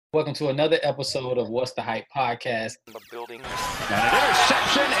Welcome to another episode of What's the Hype podcast. The building. And an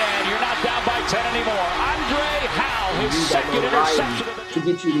interception, and you're not down by 10 anymore. Andre Howe, his second interception. To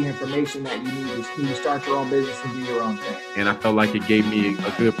get you the information that you need when you start your own business and do your own thing. And I felt like it gave me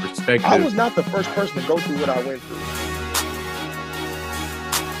a good perspective. I was not the first person to go through what I went through.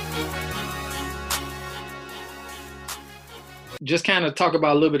 Just kind of talk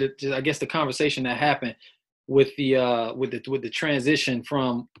about a little bit of, I guess, the conversation that happened with the transition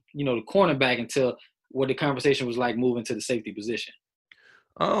from, the cornerback until what the conversation was like moving to the safety position.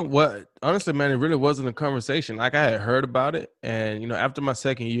 Well, honestly, man, it really wasn't a conversation. Like, I had heard about it, and after my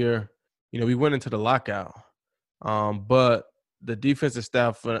second year, we went into the lockout. But the defensive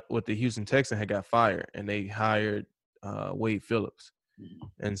staff with the Houston Texans had got fired, and they hired Wade Phillips.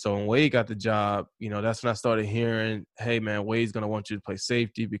 And so when Wade got the job, that's when I started hearing, hey, man, Wade's going to want you to play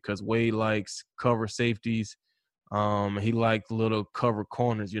safety because Wade likes cover safeties. He liked little cover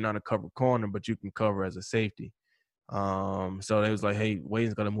corners. You're not a cover corner, but you can cover as a safety. So they was like, hey,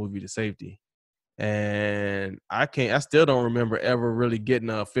 Wade's going to move you to safety. And I still don't remember ever really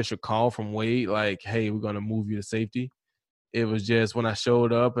getting an official call from Wade like, hey, we're going to move you to safety. It was just when I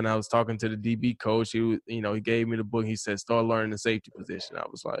showed up and I was talking to the DB coach, he gave me the book. He said, start learning the safety position. I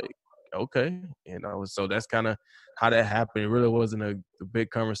was like, okay. So that's kind of how that happened. It really wasn't a big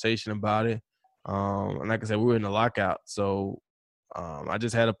conversation about it. And like I said, we were in the lockout. So I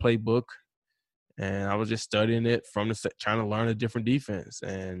just had a playbook and I was just studying it trying to learn a different defense.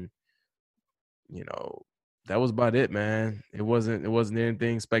 And, that was about it, man. It wasn't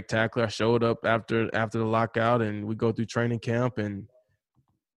anything spectacular. I showed up after the lockout, and we go through training camp, and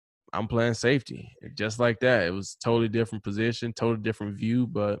I'm playing safety. Just like that. It was totally different position, totally different view,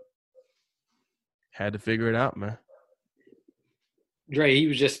 but had to figure it out, man. Dre, he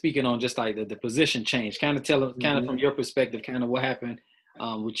was just speaking on just like the position change. Kind of from your perspective, kind of what happened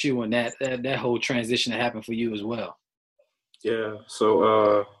with you and that whole transition that happened for you as well. Yeah.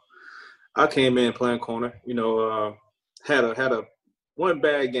 So I came in playing corner. Had a one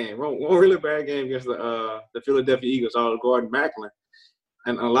bad game, one really bad game against the Philadelphia Eagles. I was guarding Macklin,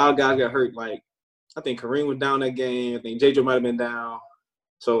 and a lot of guys got hurt. Like I think Kareem was down that game. I think J.J. might have been down.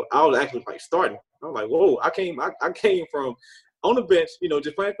 So I was actually starting. I was like, whoa! I came from on the bench,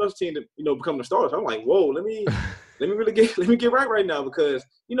 just playing first team to become the starter. So I'm like, whoa! Let me get right now because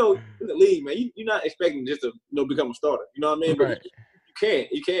in the league, man, you're not expecting just to become a starter. You know what I mean? Right. But you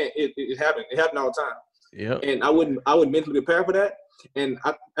can't. It happened. It happened all the time. Yeah. And I would mentally prepare for that. And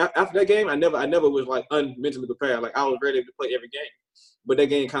after that game, I never was like unmentally prepared. Like I was ready to play every game. But that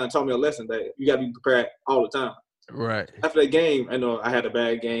game kind of taught me a lesson that you got to be prepared all the time. Right. After that game, I know I had a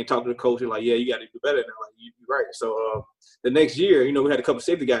bad game. Talked to the coach. He's like, yeah, you got to do better now. Like you're right. So the next year, we had a couple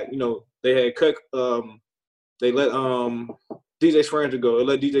safety guys. They had cut. They let DJ Swearinger go. They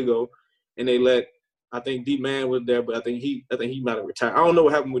let DJ go, and they let. I think D-Man was there, but I think he might have retired. I don't know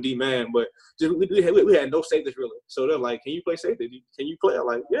what happened with D-Man, but just, we had no safeties really. So they're like, "Can you play safety? Can you play?" I'm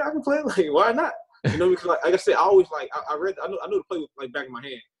like, "Yeah, I can play." Like, why not? Because like I said, I always I knew to play with like back of my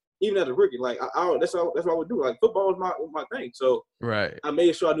hand, even as a rookie. Like that's what I would do. Like football was my thing. So right, I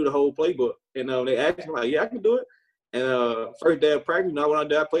made sure I knew the whole playbook. And they asked me like, "Yeah, I can do it." And first day of practice, when I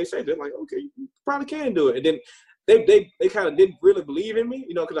did, I played safety. They're like, "Okay, you probably can do it." And then they kind of didn't really believe in me,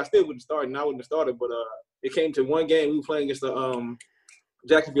 because I still wouldn't start and I wouldn't have started. But it came to one game we were playing against the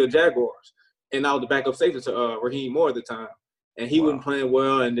Jacksonville Jaguars, and I was the backup safety to Raheem Moore at the time, and he wasn't playing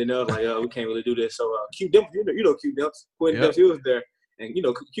well. And then I was like, we can't really do this. So Q Dimps, Q Dimps, Quentin Dimps, he was there, and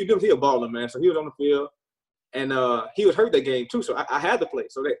Q Dimps, he a baller, man. So he was on the field, and he was hurt that game too. So I had to play.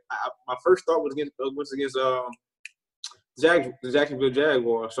 So my first start was against the Jacksonville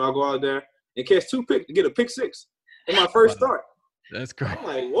Jaguars. So I go out there and catch 2 picks to get a pick 6 in my first start. That's great. I'm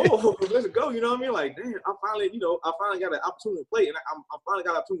like, whoa, let's go. You know what I mean? Like, damn, I finally got an opportunity to play, and I finally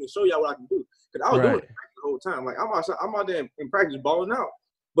got an opportunity to show y'all what I can do. Because I was doing it the whole time. Like, I'm out there in practice balling out.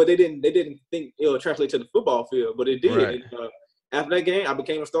 But they didn't think it would translate to the football field, but it did. Right. And, after that game, I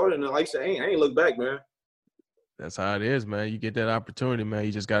became a starter, and like I said, I ain't look back, man. That's how it is, man. You get that opportunity, man.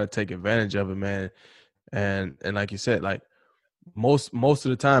 You just got to take advantage of it, man. And like you said, like most of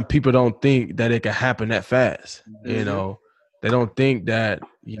the time, people don't think that it can happen that fast. Mm-hmm. They don't think that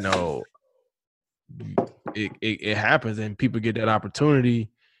it happens, and people get that opportunity.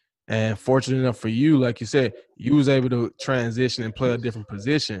 And fortunate enough for you, like you said, you was able to transition and play a different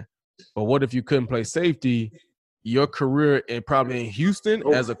position. But what if you couldn't play safety? Your career probably in Houston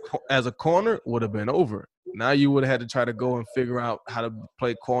as a corner would have been over. Now you would have had to try to go and figure out how to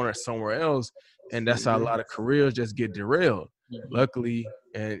play corner somewhere else, and that's how a lot of careers just get derailed. Luckily,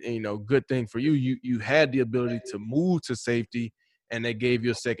 and good thing for you, you had the ability to move to safety and they gave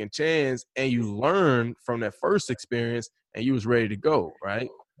you a second chance, and you learned from that first experience, and you was ready to go, right?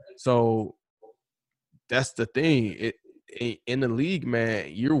 So that's the thing. In the league, man,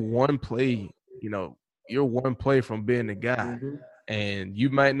 you're one play from being the guy. And you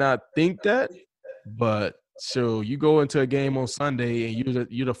might not think that, but so you go into a game on Sunday and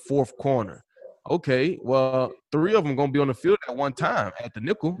you're the fourth corner. Okay, well, 3 of them going to be on the field at one time at the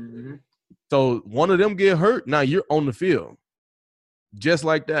nickel. So one of them get hurt, now you're on the field. Just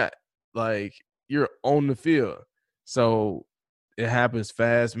like that. Like, you're on the field. So it happens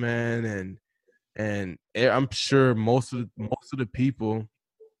fast, man, and I'm sure most of the people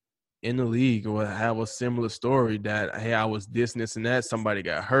in the league will have a similar story that, hey, I was this and that. Somebody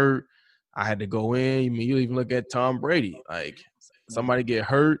got hurt. I had to go in. I mean, you even look at Tom Brady. Like, somebody get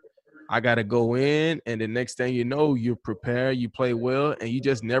hurt. I got to go in. And the next thing you know, you prepare, you play well, and you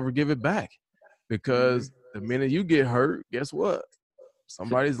just never give it back. Because the minute you get hurt, guess what?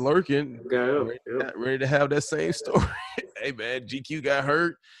 Somebody's lurking, ready to have that same story. Hey, man, GQ got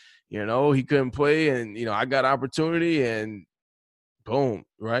hurt. You know, he couldn't play, and, you know, I got opportunity, and boom,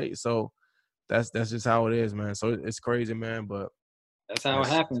 right? So that's just how it is, man. So it's crazy, man, but that's how it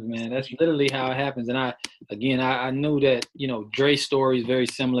happens, man. That's literally how it happens. And I knew that, you know, Dre's story is very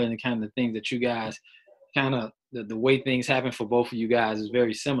similar, and the kind of things that you guys kind of the way things happen for both of you guys is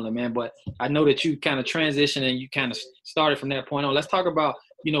very similar, man. But I know that you kind of transitioned and you kind of started from that point on. Let's talk about,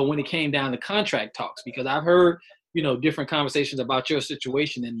 you know, when it came down to contract talks, because I've heard, you know, different conversations about your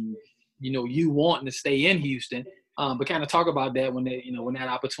situation and, you know, you wanting to stay in Houston. But kind of talk about that when that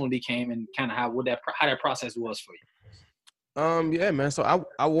opportunity came and kind of how that process was for you. Yeah, man. So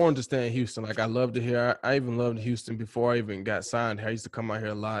I wanted to stay in Houston. Like, I loved it here. I even loved Houston before I even got signed here. I used to come out here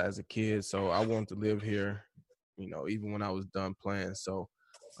a lot as a kid, so I wanted to live here, you know, even when I was done playing. So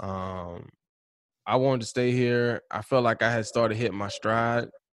I wanted to stay here. I felt like I had started hitting my stride.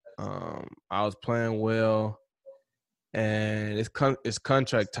 I was playing well, and it's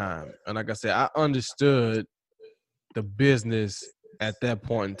contract time. And like I said, I understood the business at that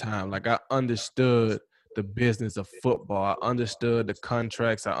point in time. Like, I understood the business of football. I understood the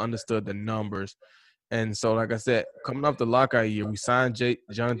contracts. I understood the numbers. And so, like I said, coming off the lockout year, we signed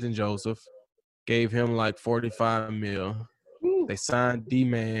Jonathan Joseph, gave him like $45 million. They signed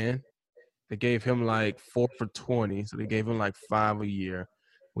D-Man. They gave him like 4 for $20, so they gave him like $5 a year.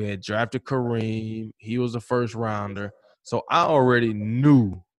 We had drafted Kareem. He was a first rounder. So I already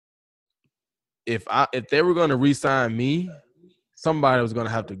knew if they were going to re-sign me, somebody was going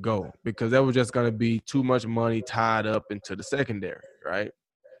to have to go, because that was just going to be too much money tied up into the secondary, right?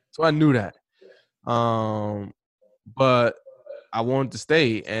 So I knew that. But I wanted to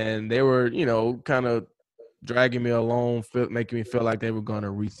stay, and they were, you know, kind of dragging me along, making me feel like they were going to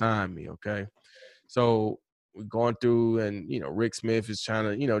re-sign me, okay? So we're going through, and, you know, Rick Smith is trying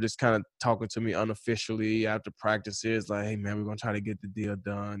to, you know, just kind of talking to me unofficially after practices, like, hey, man, we're going to try to get the deal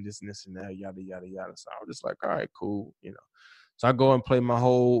done, this and this and that, yada, yada, yada. So I was just like, all right, cool, you know. So I go and play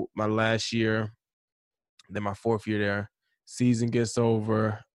my last year, then my 4th year there. Season gets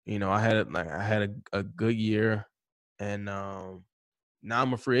over. You know, I had a good year, and now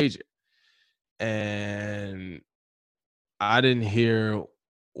I'm a free agent. And I didn't hear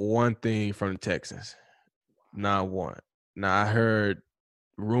one thing from the Texans, not one. Now, I heard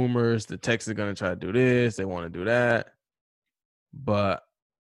rumors the Texans are going to try to do this, they want to do that, but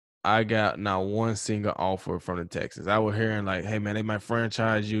I got not one single offer from the Texans. I was hearing like, hey, man, they might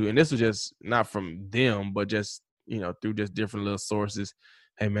franchise you. And this was just not from them, but just, you know, through just different little sources.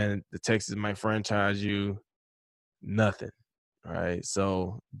 Hey, man, the Texans might franchise you. Nothing. All right.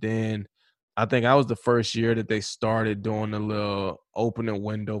 So then I think I was the first year that they started doing a little opening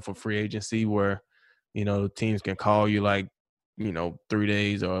window for free agency where, you know, teams can call you like, you know, 3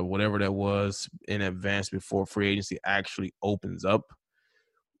 days or whatever that was in advance before free agency actually opens up.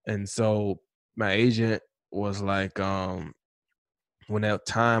 And so my agent was like, when that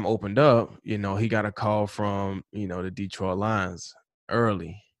time opened up, you know, he got a call from, you know, the Detroit Lions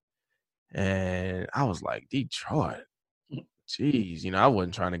early. And I was like, Detroit? Jeez, you know, I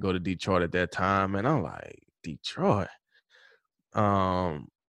wasn't trying to go to Detroit at that time. And I'm like, Detroit?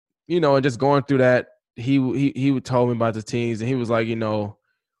 You know, and just going through that, he would tell me about the teams. And he was like, you know,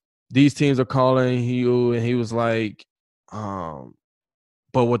 these teams are calling you. And he was like,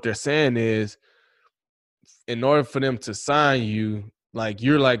 but what they're saying is, in order for them to sign you, like,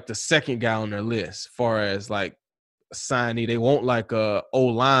 you're like the second guy on their list, as far as like a signee. They want like a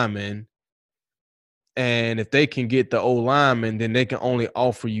O-lineman, and if they can get the O-lineman, then they can only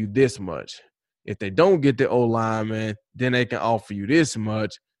offer you this much. If they don't get the O-lineman, then they can offer you this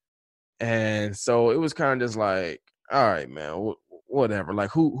much. And so it was kind of just like, all right, man, whatever.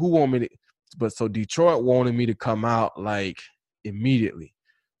 Like who want me to? But so Detroit wanted me to come out like immediately.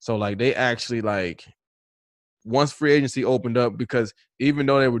 So like they actually like once free agency opened up, because even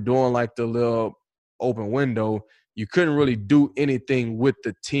though they were doing like the little open window, you couldn't really do anything with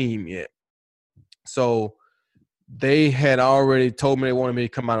the team yet. So they had already told me they wanted me to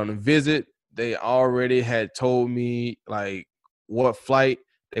come out on a visit. They already had told me like what flight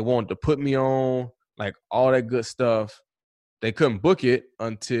they wanted to put me on, like all that good stuff. They couldn't book it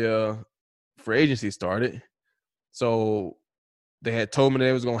until free agency started. So they had told me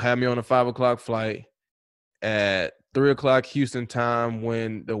they was going to have me on a 5 o'clock flight at 3 o'clock Houston time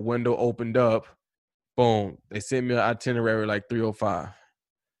when the window opened up. Boom. They sent me an itinerary like 3:05.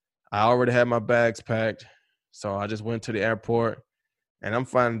 I already had my bags packed. So I just went to the airport and I'm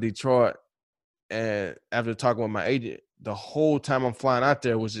flying to Detroit. And after talking with my agent, the whole time I'm flying out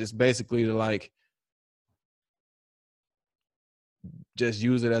there was just basically to like just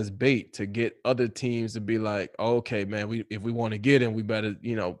use it as bait to get other teams to be like, oh, okay, man, if we want to get him, we better,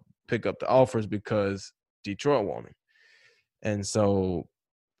 pick up the offers because Detroit want him. And so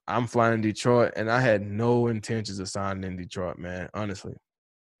I'm flying to Detroit, and I had no intentions of signing in Detroit, man, honestly.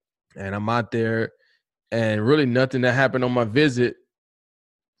 And I'm out there, and really nothing that happened on my visit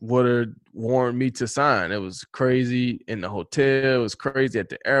would have warranted me to sign. It was crazy in the hotel. It was crazy at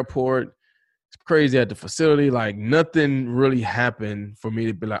the airport. It's crazy at the facility. Like nothing really happened for me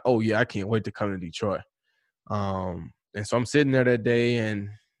to be like, oh yeah, I can't wait to come to Detroit. And so I'm sitting there that day and,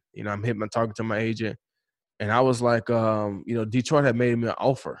 I'm talking to my agent, and I was like, Detroit had made me an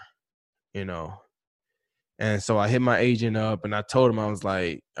offer, And so I hit my agent up and I told him, I was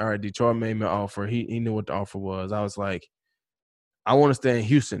like, all right, Detroit made me an offer. He knew what the offer was. I was like, I want to stay in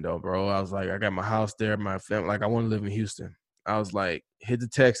Houston though, bro. I was like, I got my house there, my family, like I want to live in Houston. I was like, hit the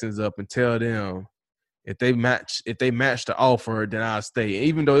Texans up and tell them if they match the offer, then I'll stay.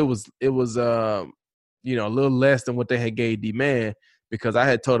 Even though it was a little less than what they had gave D-Man, because I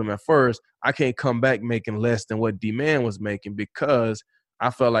had told him at first I can't come back making less than what D-Man was making because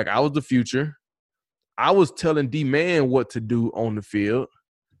I felt like I was the future. I was telling D-Man what to do on the field,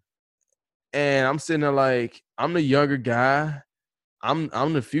 and I'm sitting there like I'm the younger guy.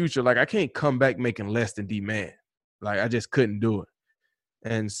 I'm the future. Like I can't come back making less than D-Man. Like I just couldn't do it.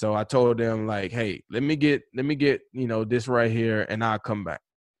 And so I told them like, hey, let me get this right here and I'll come back.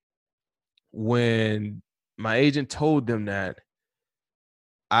 When my agent told them that,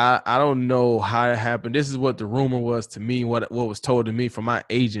 I don't know how it happened. This is what the rumor was to me, what was told to me from my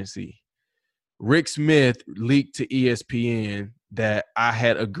agency. Rick Smith leaked to ESPN that I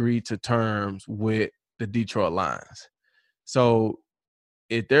had agreed to terms with the Detroit Lions. So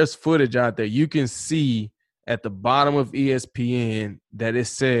if there's footage out there, you can see at the bottom of ESPN that it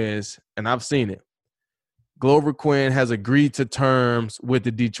says, and I've seen it, Glover Quinn has agreed to terms with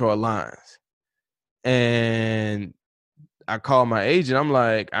the Detroit Lions. And I called my agent. I'm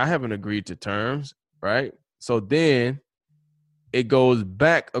like, I haven't agreed to terms, right? So then it goes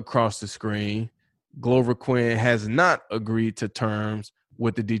back across the screen. Glover Quinn has not agreed to terms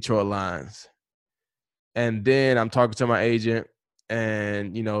with the Detroit Lions. And then I'm talking to my agent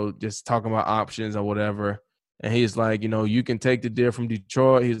and, just talking about options or whatever. And he's like, you can take the deal from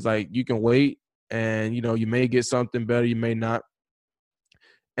Detroit. He's like, you can wait and, you may get something better. You may not.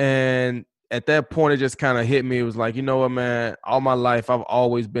 And at that point, it just kind of hit me. It was like, you know what, man, all my life, I've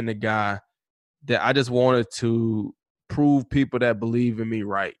always been the guy that I just wanted to prove people that believe in me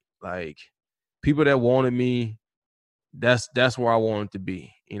right. Like people that wanted me, that's where I wanted to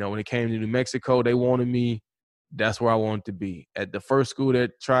be. When it came to New Mexico, they wanted me. That's where I wanted to be. At the first school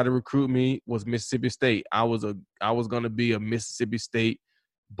that tried to recruit me was Mississippi State. I was going to be a Mississippi State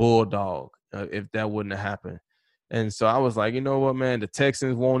Bulldog if that wouldn't have happened. And so I was like, you know what, man, the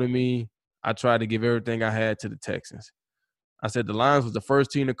Texans wanted me. I tried to give everything I had to the Texans. I said the Lions was the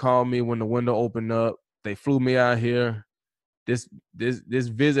first team to call me when the window opened up. They flew me out here. This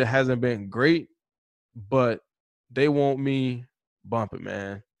visit hasn't been great, but they want me. Bump it,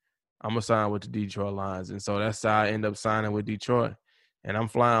 man. I'm going to sign with the Detroit Lions. And so that's how I end up signing with Detroit. And I'm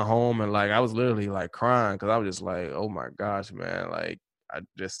flying home, and, like, I was literally, like, crying because I was just like, oh, my gosh, man. Like, I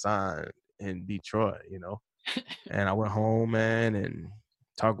just signed in Detroit, And I went home, man, and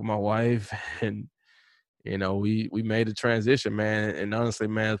talked with my wife. And, we made the transition, man. And honestly,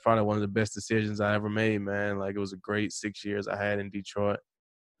 man, it's probably one of the best decisions I ever made, man. Like, it was a great 6 years I had in Detroit.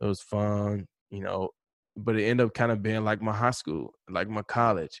 It was fun, but it ended up kind of being like my high school, like my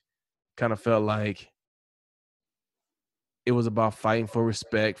college. Kind of felt like it was about fighting for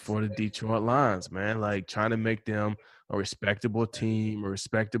respect for the Detroit Lions, man. Like trying to make them a respectable team, a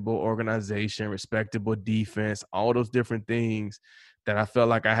respectable organization, respectable defense, all those different things that I felt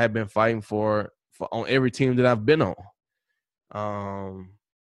like I had been fighting for on every team that I've been on.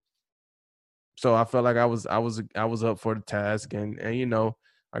 So I felt like I was up for the task, and you know,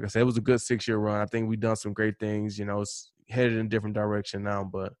 like I said, it was a good 6-year run. I think we've done some great things. You know, it's headed in a different direction now,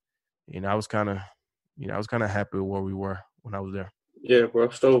 but you know, I was kind of happy with where we were when I was there. Yeah, bro.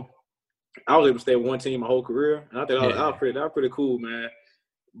 So I was able to stay with one team my whole career, and I think that was pretty cool, man.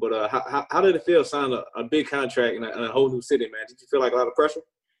 But how did it feel signing a big contract in a whole new city, man? Did you feel like a lot of pressure?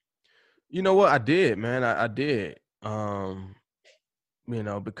 You know what? I did, man. I did. You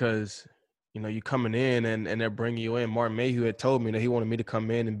know, because you know, you coming in and they're bringing you in. Martin Mayhew had told me that he wanted me to come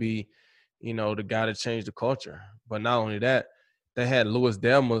in and be, you know, the guy to change the culture. But not only that, they had Louis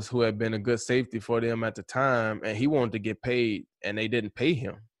Delmas, who had been a good safety for them at the time, and he wanted to get paid, and they didn't pay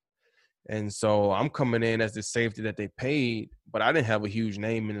him. And so I'm coming in as the safety that they paid, but I didn't have a huge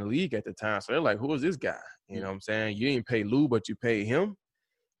name in the league at the time. So they're like, who is this guy? You know what I'm saying? You didn't pay Lou, but you paid him.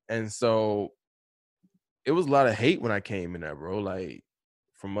 And so it was a lot of hate when I came in there, bro. Like,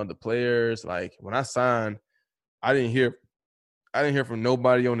 from other players. Like, when I signed, I didn't hear from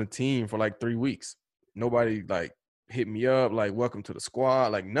nobody on the team for like 3 weeks. Nobody like hit me up like, welcome to the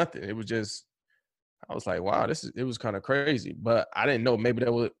squad, like nothing. It was just, I was like, wow, it was kind of crazy. But I didn't know maybe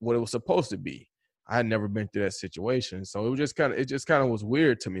that was what it was supposed to be. I had never been through that situation. So it just kind of was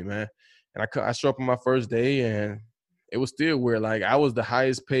weird to me, man. And I showed up on my first day, and it was still weird. Like, I was the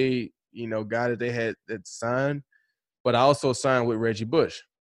highest paid, you know, guy that they had that signed, but I also signed with Reggie Bush.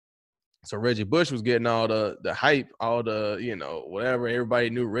 So Reggie Bush was getting all the hype, all the, you know, whatever. Everybody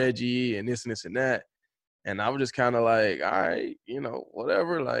knew Reggie and this and this and that. And I was just kind of like, all right, you know,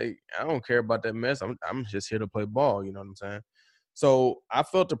 whatever. Like, I don't care about that mess. I'm just here to play ball. You know what I'm saying? So I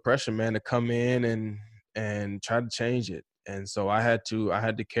felt the pressure, man, to come in and try to change it. And so I had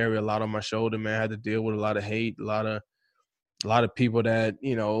to carry a lot on my shoulder, man. I had to deal with a lot of hate, a lot of people that,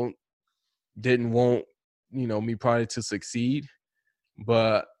 you know, didn't want, you know, me probably to succeed.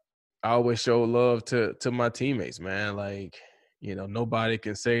 But I always show love to my teammates, man. Like, you know, nobody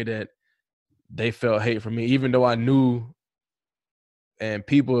can say that they felt hate from me, even though I knew, and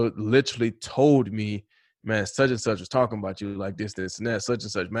people literally told me, man, such and such was talking about you like this, and that, such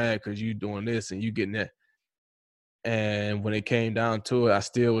and such mad because you doing this and you getting that. And when it came down to it, I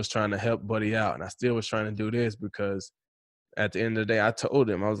still was trying to help Buddy out, and I still was trying to do this because at the end of the day, I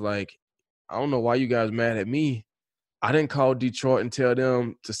told him, I was like, I don't know why you guys mad at me. I didn't call Detroit and tell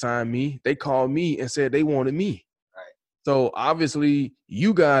them to sign me. They called me and said they wanted me. Right. So obviously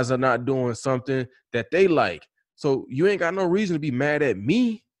you guys are not doing something that they like. So you ain't got no reason to be mad at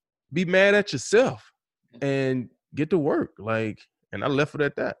me. Be mad at yourself and get to work. Like, and I left it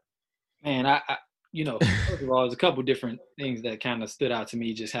at that. Man, I you know, first of all, there's a couple different things that kind of stood out to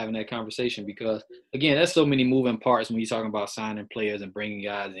me just having that conversation because, again, there's so many moving parts when you're talking about signing players and bringing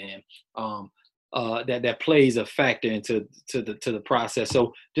guys in. That plays a factor into the process.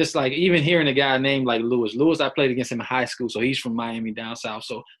 So just like even hearing a guy named like Lewis, I played against him in high school, so he's from Miami down south.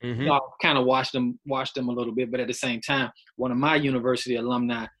 So I kind of watched him a little bit, but at the same time, one of my university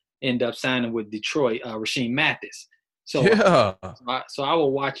alumni ended up signing with Detroit, Rasheem Mathis. So yeah. So I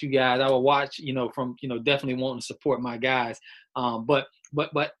will watch you guys. I will watch, you know, from, you know, definitely wanting to support my guys. But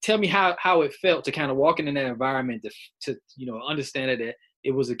tell me how it felt to kind of walk in that environment to you know, understand that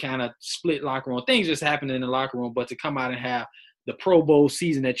it was a kind of split locker room. Things just happened in the locker room, but to come out and have the Pro Bowl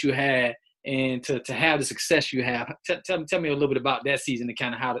season that you had and to have the success you have, tell me a little bit about that season and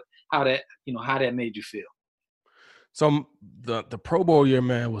kind of how that made you feel. So the Pro Bowl year,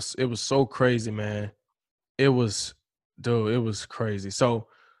 man, it was so crazy, man. It was crazy. So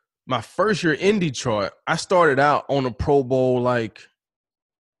my first year in Detroit, I started out on a Pro Bowl like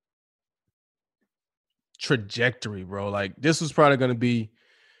trajectory, bro. Like, this was probably going to be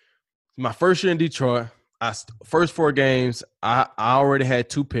my first year in Detroit. First 4 games, I already had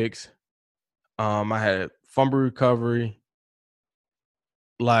 2 picks. I had fumble recovery,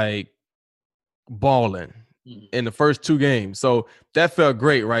 like balling in the first 2 games. So that felt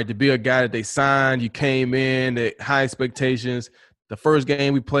great, right? To be a guy that they signed, you came in at high expectations. The first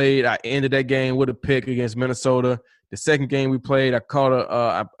game we played, I ended that game with a pick against Minnesota. The second game we played, I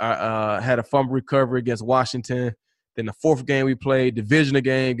had a fumble recovery against Washington. Then the 4th game we played, divisional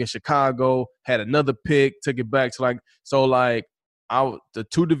game against Chicago, had another pick, took it back to the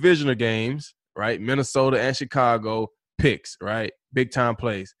 2 divisional games, right? Minnesota and Chicago, picks, right? Big time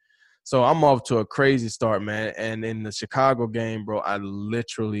plays. So I'm off to a crazy start, man. And in the Chicago game, bro, I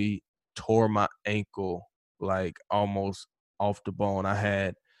literally tore my ankle like almost off the bone. I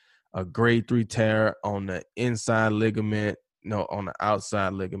had a grade 3 tear on the inside ligament, no, on the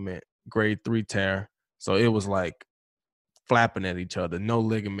outside ligament, grade 3 tear. So it was like flapping at each other, no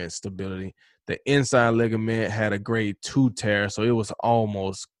ligament stability. The inside ligament had a grade 2 tear, so it was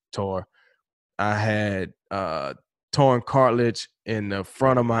almost tore. I had torn cartilage in the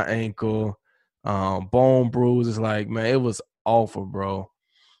front of my ankle, bone bruises. Like, man, it was awful, bro.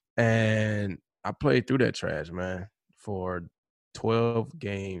 And I played through that trash, man, for 12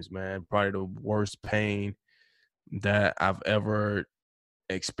 games, man. Probably the worst pain that I've ever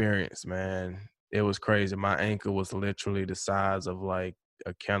experienced, man. It was crazy. My ankle was literally the size of like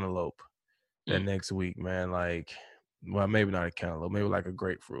a cantaloupe that next week, man. Like, well, maybe not a cantaloupe, maybe like a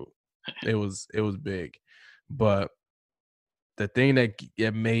grapefruit. It was big. But the thing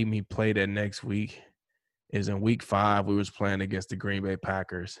that made me play that next week is in week 5, we was playing against the Green Bay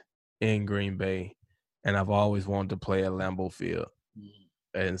Packers in Green Bay. And I've always wanted to play at Lambeau Field.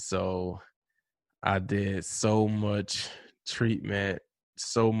 And so I did so much treatment,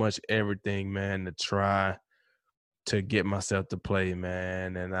 so much everything, man, to try to get myself to play,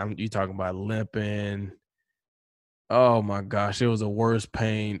 man. And you talking about limping. Oh, my gosh. It was the worst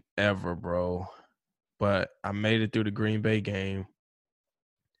pain ever, bro. But I made it through the Green Bay game.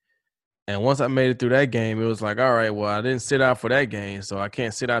 And once I made it through that game, it was like, all right, well, I didn't sit out for that game, so I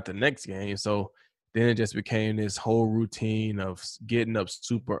can't sit out the next game. So then it just became this whole routine of getting up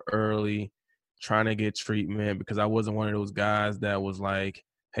super early, trying to get treatment, because I wasn't one of those guys that was like,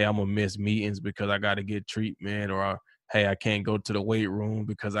 hey, I'm going to miss meetings because I got to get treatment, or, hey, I can't go to the weight room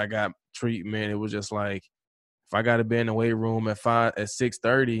because I got treatment. It was just like, if I got to be in the weight room at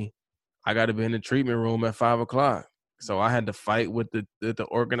 6:30, I got to be in the treatment room at 5 o'clock. So I had to fight with the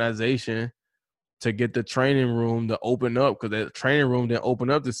organization to get the training room to open up, because the training room didn't open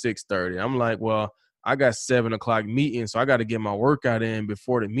up to 6:30. I'm like, well, I got 7 o'clock meetings, so I got to get my workout in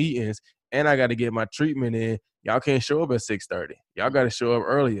before the meetings, and I got to get my treatment in. Y'all can't show up at 6:30. Y'all got to show up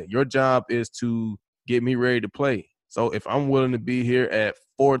earlier. Your job is to get me ready to play. So if I'm willing to be here at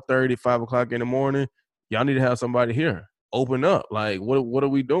 4:30, 5 o'clock in the morning, y'all need to have somebody here. Open up. Like, what are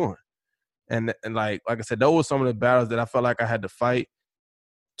we doing? And like I said, those were some of the battles that I felt like I had to fight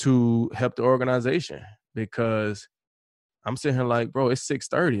to help the organization, because I'm sitting here like, bro, it's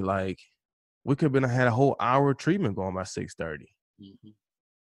 6:30. Like, we could have had a whole hour of treatment going by 6:30. Mm-hmm.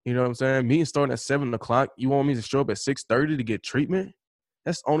 You know what I'm saying? Meeting starting at 7 o'clock. You want me to show up at 6:30 to get treatment?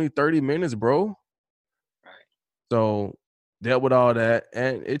 That's only 30 minutes, bro. Right. So dealt with all that,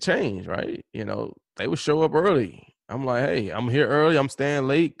 and it changed, right? You know, they would show up early. I'm like, hey, I'm here early. I'm staying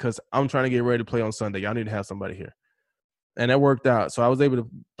late because I'm trying to get ready to play on Sunday. Y'all need to have somebody here. And that worked out. So I was able to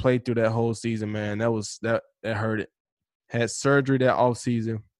play through that whole season, man. That hurt it. Had surgery that off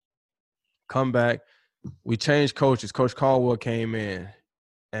season. Come back. We changed coaches. Coach Caldwell came in,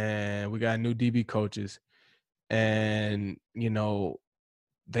 and we got new DB coaches. And, you know,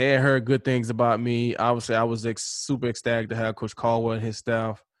 they had heard good things about me. Obviously, I was super ecstatic to have Coach Caldwell and his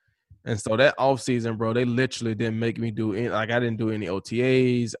staff. And so that offseason, bro, they literally didn't make me do any – like, I didn't do any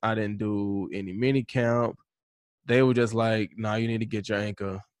OTAs. I didn't do any mini camp. They were just like, nah, you need to get your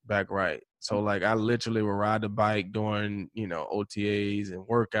ankle back right. So, like, I literally would ride the bike during, you know, OTAs and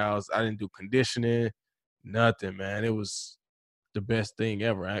workouts. I didn't do conditioning, nothing, man. It was the best thing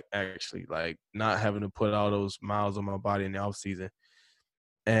ever, actually, like, not having to put all those miles on my body in the offseason.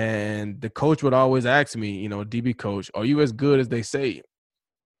 And the coach would always ask me, you know, DB coach, are you as good as they say?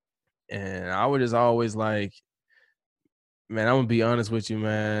 And I was just always like, man, I'm going to be honest with you,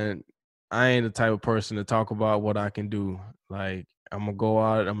 man. I ain't the type of person to talk about what I can do. Like, I'm going to go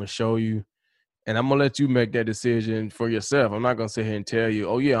out, I'm going to show you, and I'm going to let you make that decision for yourself. I'm not going to sit here and tell you,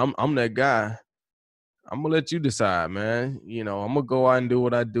 oh, yeah, I'm that guy. I'm going to let you decide, man. You know, I'm going to go out and do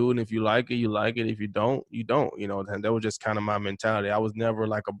what I do, and if you like it, you like it. If you don't, you don't. You know, and that was just kind of my mentality. I was never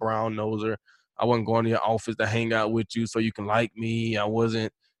like a brown noser. I wasn't going to your office to hang out with you so you can like me. I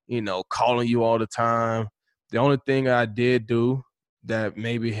wasn't, you know, calling you all the time. The only thing I did do that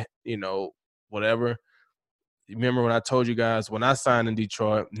maybe, you know, whatever. Remember when I told you guys, when I signed in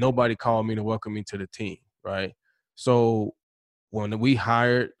Detroit, nobody called me to welcome me to the team, right? So when they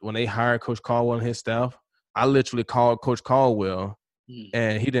hired Coach Caldwell and his staff, I literally called Coach Caldwell,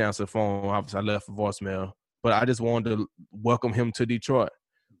 and he didn't answer the phone. Obviously, I left a voicemail. But I just wanted to welcome him to Detroit.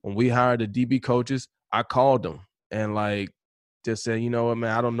 When we hired the DB coaches, I called them and, like, just said, you know what,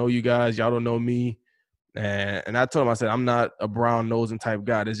 man, I don't know you guys. Y'all don't know me. And I told him, I said, I'm not a brown-nosing type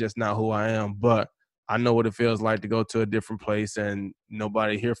guy. That's just not who I am. But I know what it feels like to go to a different place and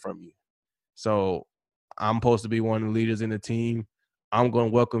nobody hear from you. So I'm supposed to be one of the leaders in the team. I'm going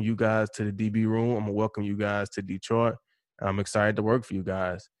to welcome you guys to the DB room. I'm going to welcome you guys to Detroit. And I'm excited to work for you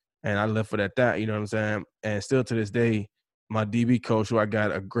guys. And I left it at that, you know what I'm saying? And still to this day, my DB coach, who I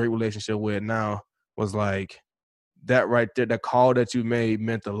got a great relationship with now, was like, that right there, the call that you made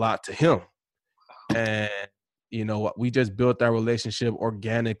meant a lot to him. And, you know, we just built that relationship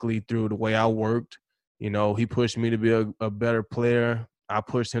organically through the way I worked. You know, he pushed me to be a better player. I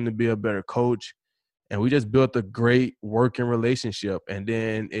pushed him to be a better coach. And we just built a great working relationship. And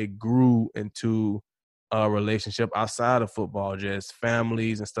then it grew into a relationship outside of football, just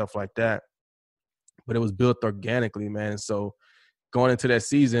families and stuff like that. But it was built organically, man. So going into that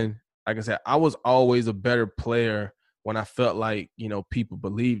season, like I said, I was always a better player when I felt like, you know, people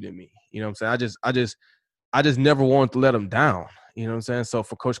believed in me. You know what I'm saying? I just never wanted to let them down. You know what I'm saying? So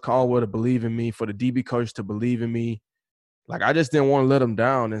for Coach Caldwell to believe in me, for the DB coach to believe in me, like I just didn't want to let them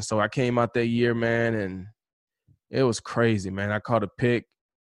down. And so I came out that year, man, and it was crazy, man. I caught a pick.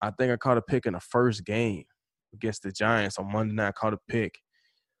 I think I caught a pick in the first game against the Giants on Monday night. I caught a pick.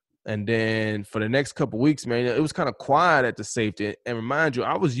 And then for the next couple of weeks, man, it was kind of quiet at the safety. And remind you,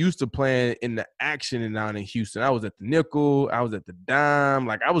 I was used to playing in the action and down in Houston. I was at the nickel. I was at the dime.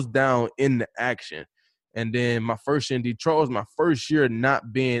 Like, I was down in the action. And then my first year in Detroit was my first year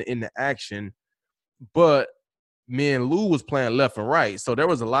not being in the action. But me and Lou was playing left and right. So there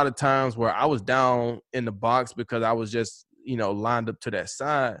was a lot of times where I was down in the box because I was just, you know, lined up to that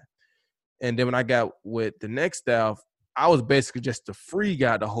side. And then when I got with the next staff, I was basically just the free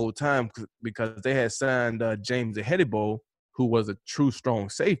guy the whole time because they had signed James Ahedibo, who was a true strong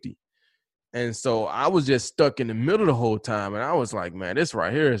safety. And so I was just stuck in the middle the whole time. And I was like, man, this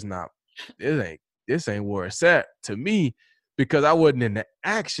right here is not – this ain't where it's at to me because I wasn't in the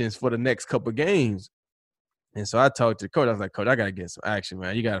actions for the next couple of games. And so I talked to the coach. I was like, Coach, I got to get some action,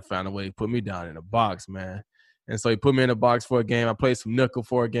 man. You got to find a way to put me down in the box, man. And so he put me in the box for a game. I played some nickel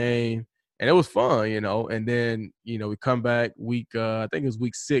for a game. And it was fun, you know. And then, you know, we come back I think it was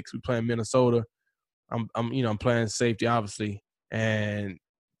week 6. We playing Minnesota. I'm playing safety, obviously. And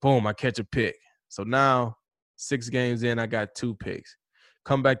boom, I catch a pick. So now 6 games in, I got 2 picks.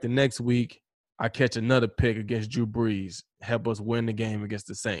 Come back the next week, I catch another pick against Drew Brees, help us win the game against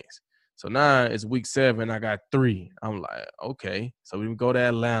the Saints. So now it's week 7, I got 3. I'm like, okay. So we go to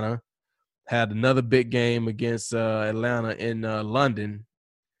Atlanta, had another big game against Atlanta in London.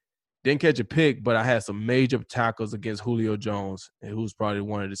 Didn't catch a pick, but I had some major tackles against Julio Jones, who's probably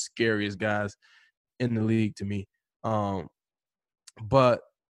one of the scariest guys in the league to me. But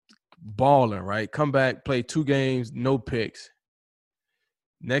balling, right? Come back, play 2 games, no picks.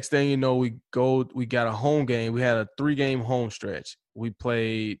 Next thing you know, we got a home game. We had a 3-game home stretch. We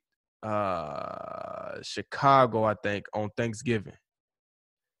played Chicago, I think, on Thanksgiving.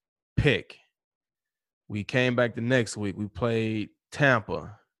 Pick. We came back the next week. We played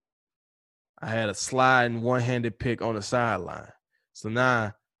Tampa. I had a sliding one-handed pick on the sideline. So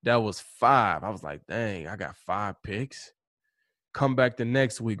now that was 5. I was like, dang, I got 5 picks. Come back the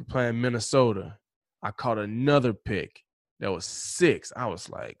next week playing Minnesota. I caught another pick. That was 6. I was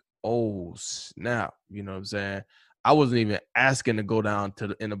like, oh, snap. You know what I'm saying? I wasn't even asking to go down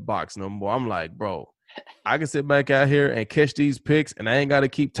in the box no more. I'm like, bro, I can sit back out here and catch these picks, and I ain't got to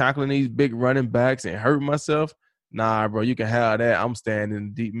keep tackling these big running backs and hurt myself. Nah, bro, you can have that. I'm standing in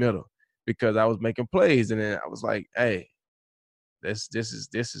the deep middle. Because I was making plays, and then I was like, "Hey, this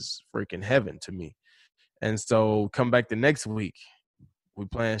is freaking heaven to me." And so come back the next week, we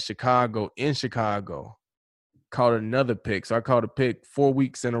playing Chicago in Chicago. Caught another pick, so I caught a pick 4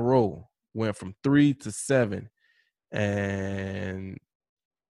 weeks in a row. Went from 3 to 7, and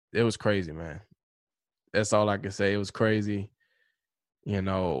it was crazy, man. That's all I can say. It was crazy. You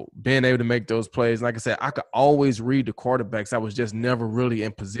know, being able to make those plays. Like I said, I could always read the quarterbacks. I was just never really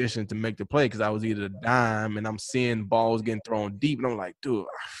in position to make the play because I was either a dime and I'm seeing balls getting thrown deep. And I'm like, dude,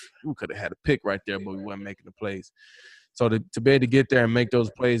 we could have had a pick right there, but we weren't making the plays. So to be able to get there and make those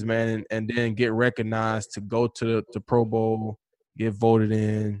plays, man, and then get recognized to go to the Pro Bowl, get voted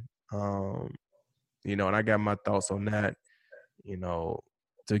in, you know, and I got my thoughts on that, you know,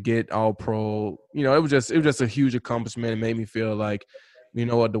 to get all pro, you know, it was just a huge accomplishment. It made me feel like, you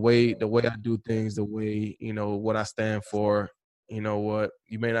know what, the way I do things, the way, you know, what I stand for, you know what,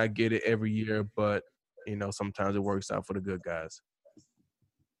 you may not get it every year, but, you know, sometimes it works out for the good guys.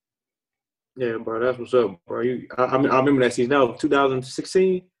 Yeah, bro, that's what's up, bro. I remember that season. That was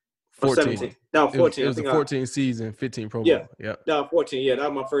 2016 or 17. That was 14. It was a 14 season, 15 Pro Bowl. Yeah, yeah. That was 14. Yeah,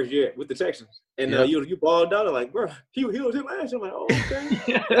 that was my first year with the Texans. And you balled out. Like, bro, he was him last year. I'm like, oh,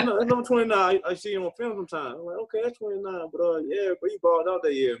 okay. that's number 29. I see him on film sometimes. I'm like, okay, that's 29. But yeah, bro, you balled out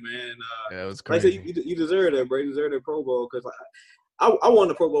that year, man. Yeah, it was crazy. Like I said, you deserve that, bro. You deserve that Pro Bowl because I won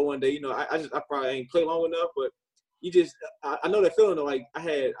the Pro Bowl one day. You know, I probably ain't played long enough, but I know that feeling though. Like I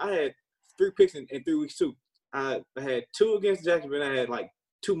had 3 picks in 3 weeks too. I had 2 against Jacksonville. And I had like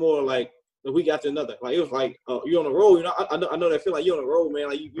 2 more like the week after another. Like it was like you're on the road. You know, I know that feeling like you're on the road, man.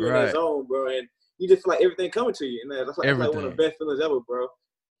 Like you're in that zone, bro, and you just feel like everything coming to you, and that's like one of the best feelings ever, bro.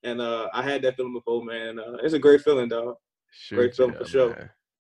 And I had that feeling before, man. It's a great feeling, dog. Great feeling for sure. Man.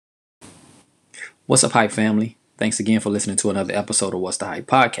 What's up, Hype family? Thanks again for listening to another episode of What's the Hype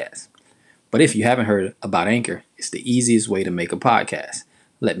podcast. But if you haven't heard about Anchor, it's the easiest way to make a podcast.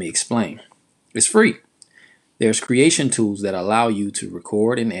 Let me explain. It's free. There's creation tools that allow you to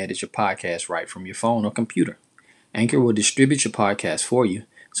record and edit your podcast right from your phone or computer. Anchor will distribute your podcast for you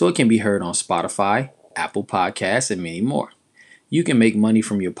so it can be heard on Spotify, Apple Podcasts, and many more. You can make money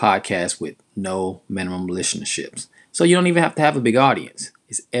from your podcast with no minimum listenerships. So you don't even have to have a big audience.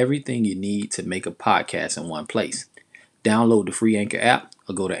 It's everything you need to make a podcast in one place. Download the free Anchor app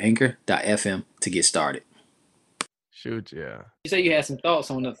or go to anchor.fm to get started. Shoot, yeah. You say you had some thoughts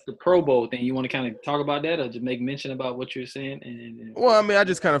on the Pro Bowl thing. You want to kind of talk about that or just make mention about what you're saying? Well, I mean, I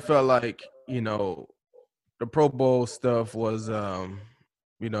just kind of felt like, you know, the Pro Bowl stuff was,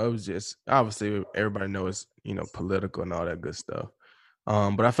 you know, it was just, obviously everybody knows, you know, political and all that good stuff.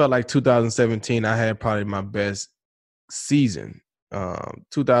 But I felt like 2017, I had probably my best season.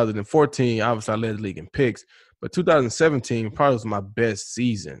 2014, obviously I led the league in picks, but 2017 probably was my best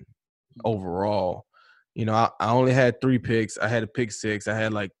season overall. You know, I only had 3 picks. I had a pick 6. I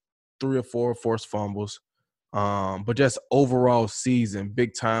had like 3 or 4 forced fumbles. But just overall season,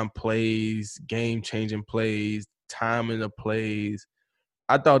 big time plays, game changing plays, timing of plays.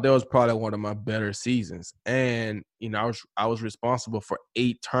 I thought that was probably one of my better seasons. And, you know, I was responsible for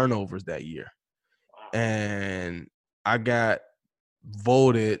 8 turnovers that year. And I got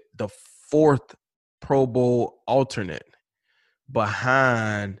voted the 4th Pro Bowl alternate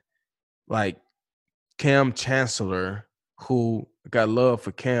behind like Cam Chancellor, who got love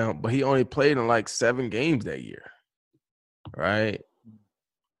for Cam, but he only played in like 7 games that year, right?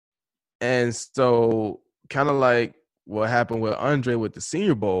 And so kind of like what happened with Andre with the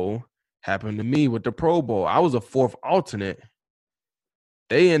Senior Bowl happened to me with the Pro Bowl. I was a 4th alternate.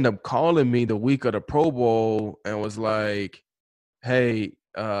 They end up calling me the week of the Pro Bowl and was like, hey,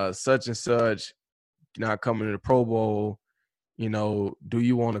 such and such not coming to the Pro Bowl, you know, do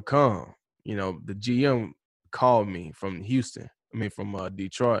you want to come? You know, the GM called me from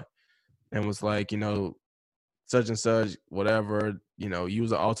Detroit, and was like, you know, such and such, whatever, you know, you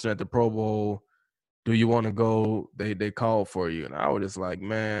was an alternate at the Pro Bowl. Do you want to go? They called for you. And I was just like,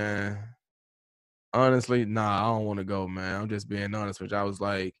 man, honestly, nah, I don't want to go, man. I'm just being honest with you. I was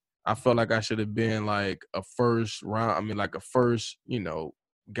like, I felt like I should have been like a first, you know,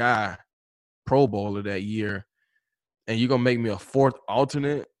 guy Pro Bowler that year. And you're going to make me a 4th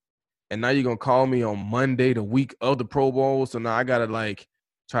alternate. And now you're going to call me on Monday, the week of the Pro Bowl. So now I got to, like,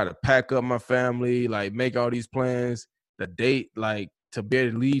 try to pack up my family, like, make all these plans. The date, like, to be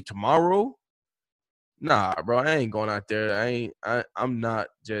able to leave tomorrow? Nah, bro, I ain't going out there. I'm not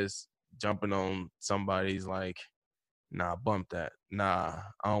just jumping on somebody's, like, nah, bump that. Nah,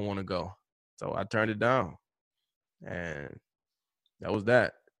 I don't want to go. So I turned it down. And that was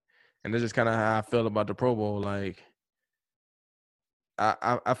that. And that's just kind of how I felt about the Pro Bowl. Like,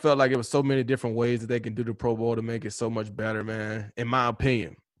 I felt like it was so many different ways that they can do the Pro Bowl to make it so much better, man, in my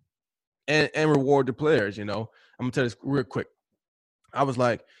opinion, and reward the players, you know. I'm going to tell this real quick. I was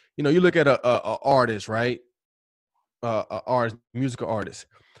like, you know, you look at a artist, right, musical artist.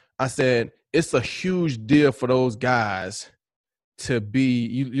 I said it's a huge deal for those guys to be –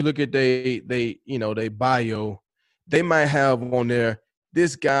 you look at they bio, they might have on there,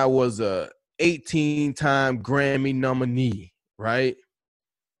 this guy was a 18-time Grammy nominee, right?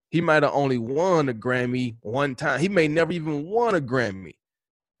 He might have only won a Grammy one time. He may never even won a Grammy,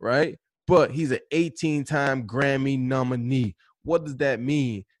 right? But he's an 18-time Grammy nominee. What does that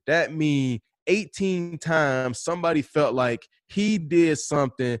mean? That means 18 times somebody felt like he did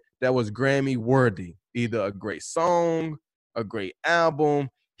something that was Grammy worthy, either a great song, a great album.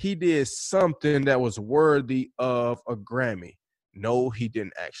 He did something that was worthy of a Grammy. No, he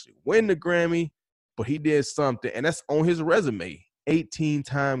didn't actually win the Grammy, but he did something, and that's on his resume.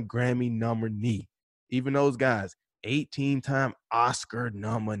 18-time Grammy nominee. Even those guys, 18-time Oscar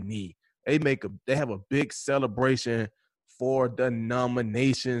nominee. They have a big celebration for the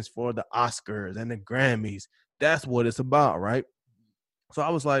nominations for the Oscars and the Grammys. That's what it's about, right? So I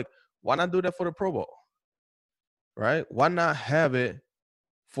was like, why not do that for the Pro Bowl? Right? Why not have it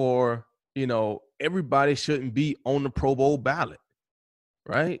for, you know, everybody shouldn't be on the Pro Bowl ballot,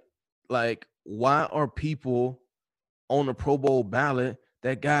 right? Like, why are people on the Pro Bowl ballot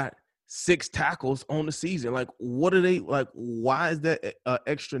that got 6 tackles on the season. Like, what are they like? Why is that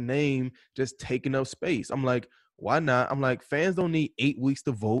extra name just taking up space? I'm like, why not? I'm like, fans don't need 8 weeks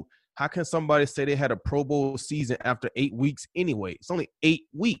to vote. How can somebody say they had a Pro Bowl season after 8 weeks anyway? It's only 8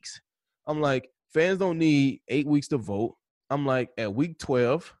 weeks. I'm like, fans don't need 8 weeks to vote. I'm like, at week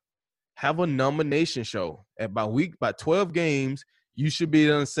 12, have a nomination show. By 12 games, you should be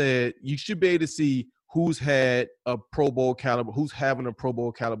able to see who's had a Pro Bowl caliber, who's having a Pro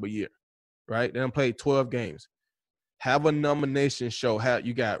Bowl caliber year, right? Then play 12 games. Have a nomination show.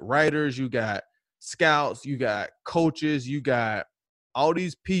 You got writers, you got scouts, you got coaches, you got all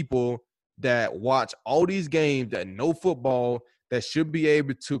these people that watch all these games that know football that should be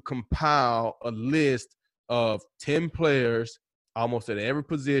able to compile a list of 10 players almost at every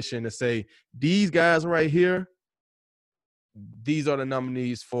position to say, these guys right here, these are the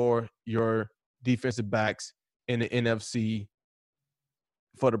nominees for your defensive backs in the NFC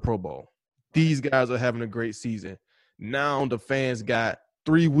for the Pro Bowl. These guys are having a great season. Now the fans got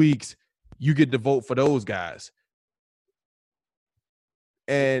 3 weeks. You get to vote for those guys.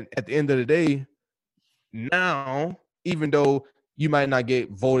 And at the end of the day, now, even though you might not get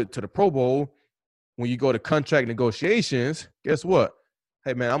voted to the Pro Bowl, when you go to contract negotiations, guess what?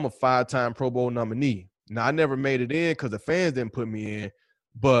 Hey, man, I'm a 5-time Pro Bowl nominee. Now, I never made it in because the fans didn't put me in,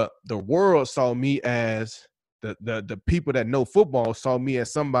 but the world saw me as the people that know football saw me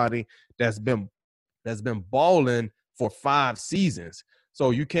as somebody that's been balling for 5 seasons.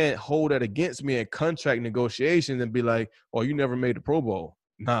 So you can't hold that against me in contract negotiations and be like, oh, you never made the Pro Bowl.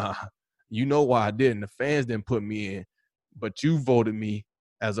 Nah, you know why I didn't. The fans didn't put me in, but you voted me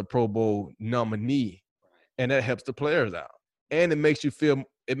as a Pro Bowl nominee, and that helps the players out. And it makes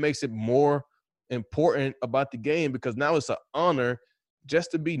it more important about the game because now it's an honor just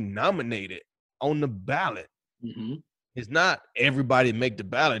to be nominated on the ballot. Mm-hmm. It's not everybody make the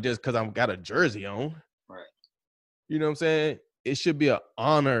ballot just because I've got a jersey on. Right. You know what I'm saying? It should be an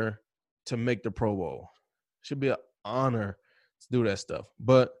honor to make the Pro Bowl. It should be an honor to do that stuff.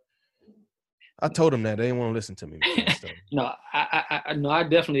 But I told them that. They didn't want to listen to me. No, I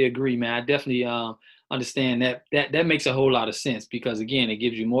definitely agree, man. I definitely understand that makes a whole lot of sense because, again, it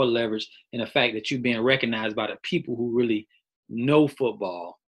gives you more leverage in the fact that you're being recognized by the people who really know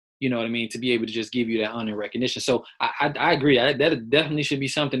football, you know what I mean, to be able to just give you that honor and recognition. So I agree. That definitely should be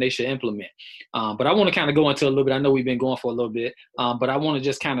something they should implement. But I want to kind of go into a little bit. I know we've been going for a little bit, but I want to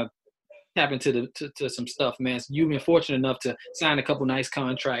just kind of tap into to some stuff, man. So you've been fortunate enough to sign a couple nice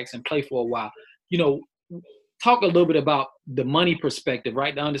contracts and play for a while. You know, talk a little bit about the money perspective,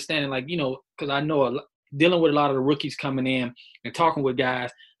 right? The understanding, like, you know, because I know dealing with a lot of the rookies coming in and talking with guys,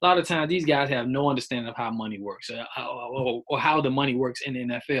 a lot of times these guys have no understanding of how money works or how the money works in the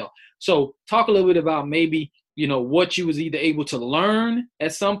NFL. So talk a little bit about maybe, you know, what you was either able to learn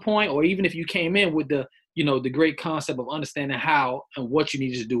at some point, or even if you came in with the, you know, the great concept of understanding how and what you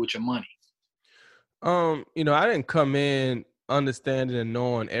needed to do with your money. You know, I didn't come in understanding and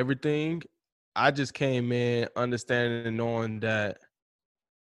knowing everything. I just came in understanding and knowing that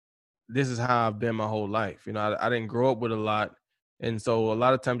this is how I've been my whole life. You know, I didn't grow up with a lot. And so a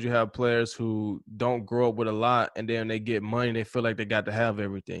lot of times you have players who don't grow up with a lot, and then they get money, they feel like they got to have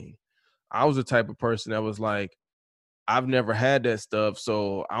everything. I was the type of person that was like, I've never had that stuff,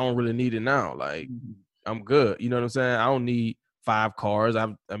 so I don't really need it now. Like, I'm good. You know what I'm saying? I don't need 5 cars. I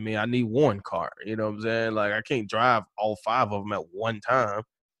need 1 car. You know what I'm saying? Like, I can't drive all 5 of them at one time.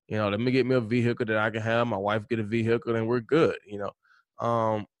 You know, let me get me a vehicle that I can have. My wife get a vehicle, and we're good, you know.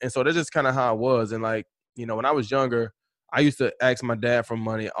 And so that's just kind of how I was. And, like, you know, when I was younger, I used to ask my dad for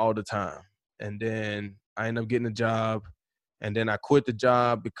money all the time. And then I ended up getting a job. And then I quit the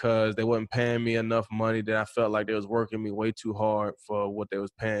job because they wasn't paying me enough money, that I felt like they was working me way too hard for what they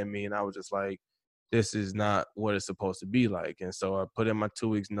was paying me. And I was just like, this is not what it's supposed to be like. And so I put in my 2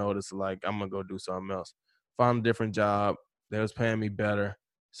 weeks notice, like, I'm going to go do something else. Found a different job. They was paying me better.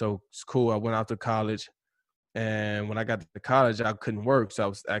 So it's cool. I went out to college. And when I got to college, I couldn't work. So I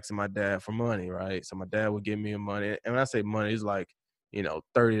was asking my dad for money, right? So my dad would give me money. And when I say money, it's like, you know,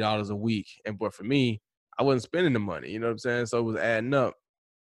 $30 a week. But for me, I wasn't spending the money, you know what I'm saying? So it was adding up.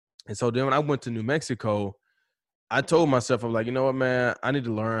 And so then when I went to New Mexico, I told myself, I'm like, you know what, man, I need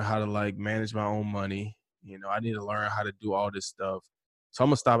to learn how to, like, manage my own money. You know, I need to learn how to do all this stuff. So I'm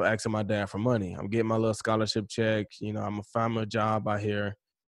going to stop asking my dad for money. I'm getting my little scholarship check. You know, I'm going to find me a job out here.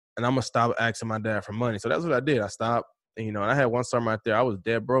 And I'm going to stop asking my dad for money. So that's what I did. I stopped. And, you know, and I had one summer out there. I was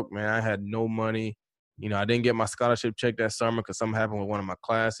dead broke, man. I had no money. You know, I didn't get my scholarship check that summer because something happened with one of my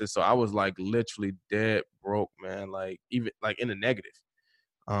classes. So I was, like, literally dead broke, man, like, even, like, in the negative.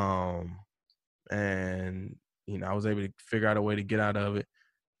 And, you know, I was able to figure out a way to get out of it.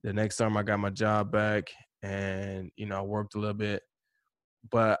 The next summer I got my job back, and I worked a little bit,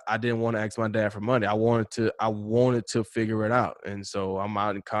 but I didn't want to ask my dad for money. I wanted to figure it out. And so I'm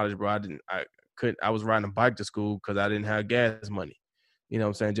out in college, bro. I was riding a bike to school because I didn't have gas money. You know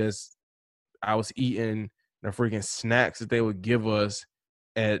what I'm saying? I was eating the freaking snacks that they would give us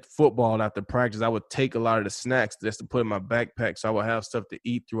at football after practice. I would take a lot of the snacks just to put in my backpack so I would have stuff to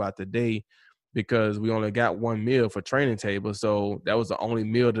eat throughout the day, because we only got one meal for training table. So that was the only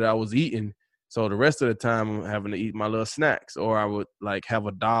meal that I was eating. So the rest of the time I'm having to eat my little snacks, or I would like have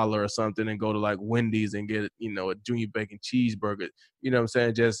 $1 or something and go to like Wendy's and get, a junior bacon cheeseburger. You know what I'm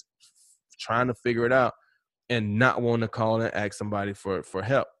saying? Just trying to figure it out and not wanting to call and ask somebody for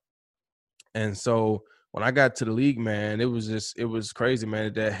help. And so when I got to the league, man, it was crazy,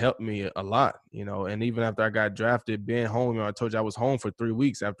 man. That helped me a lot, and even after I got drafted, being home, I told you I was home for 3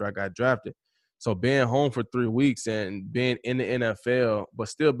 weeks after I got drafted. So being home for 3 weeks and being in the NFL, but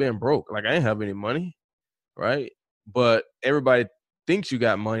still being broke, like I didn't have any money, right? But everybody thinks you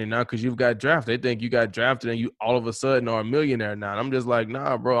got money now because you've got drafted. They think you got drafted and you all of a sudden are a millionaire now. And I'm just like,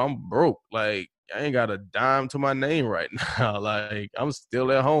 nah, bro, I'm broke. Like I ain't got a dime to my name right now. Like I'm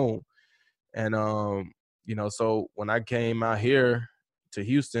still at home. And, so when I came out here to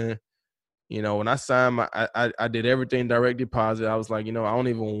Houston, when I signed I did everything direct deposit. I was like, I don't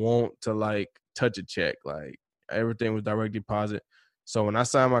even want to like touch a check. Like everything was direct deposit. So when I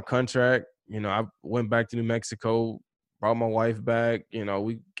signed my contract, I went back to New Mexico, brought my wife back.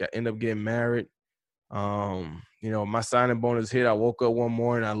 We ended up getting married. My signing bonus hit. I woke up one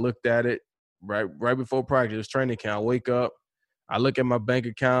morning, I looked at it right before practice. It was training camp. I wake up, I look at my bank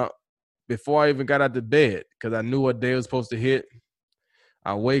account before I even got out of bed because I knew what day it was supposed to hit.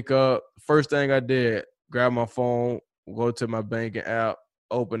 I wake up, first thing I did, grab my phone, go to my banking app,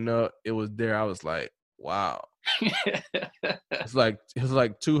 open up, it was there. I was like, wow. It was like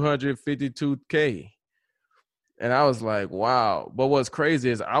 $252K. And I was like, wow. But what's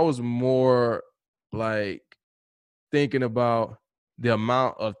crazy is I was more like thinking about the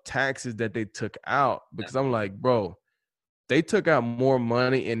amount of taxes that they took out, because I'm like, bro, they took out more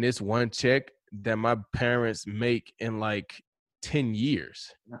money in this one check than my parents make in like 10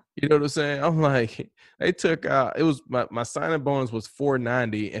 years. You know what I'm saying? I'm like, they took out, it was my signing bonus was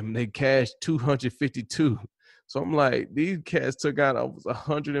 $490 and they cashed $252. So I'm like, these cats took out almost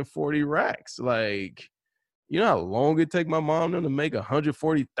 140 racks. Like, you know how long it take my mom to make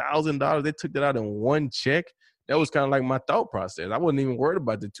 $140,000? They took that out in one check. That was kind of like my thought process. I wasn't even worried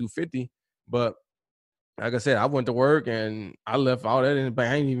about the 250, but like I said, I went to work and I left all that in the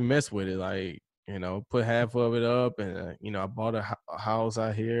bank. I didn't even mess with it. Like, put half of it up, and I bought a house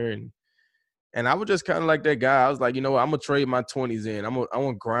out here, and I was just kind of like that guy. I was like, I'm gonna trade my 20s in. I'm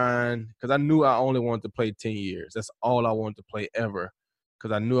gonna grind, because I knew I only wanted to play 10 years. That's all I wanted to play ever,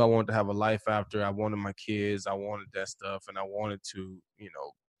 because I knew I wanted to have a life after. I wanted my kids. I wanted that stuff, and I wanted to,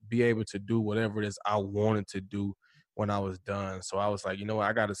 be able to do whatever it is I wanted to do when I was done. So I was like,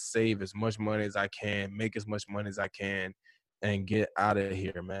 I got to save as much money as I can, make as much money as I can, and get out of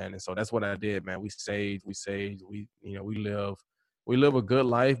here, man. And so that's what I did, man. We saved, we live a good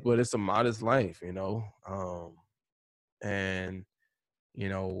life, but it's a modest life, and,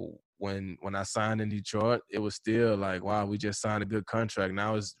 when I signed in Detroit, it was still like, wow, we just signed a good contract.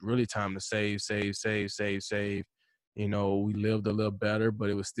 Now it's really time to save. We lived a little better, but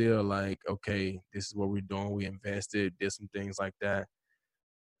it was still like, okay, this is what we're doing. We invested, did some things like that.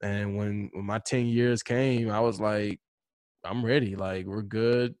 And when my 10 years came, I was like, I'm ready. Like, we're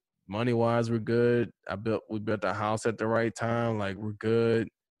good. Money-wise, we're good. We built the house at the right time. Like, we're good.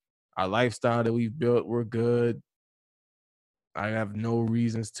 Our lifestyle that we've built, we're good. I have no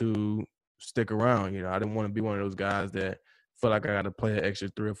reasons to stick around. I didn't want to be one of those guys that feel like I got to play an extra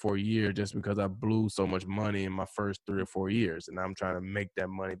 3 or 4 years just because I blew so much money in my first 3 or 4 years, and I'm trying to make that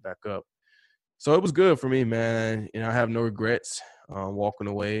money back up. So it was good for me, man. I have no regrets walking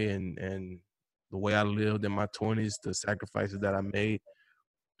away and the way I lived in my 20s, the sacrifices that I made,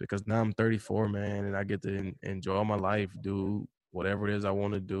 because now I'm 34, man, and I get to enjoy my life, do whatever it is I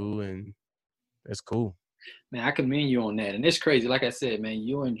want to do, and it's cool. Man, I commend you on that. And it's crazy. Like I said, man,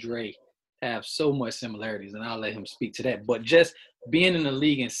 you and Dre have so much similarities, and I'll let him speak to that. But just being in the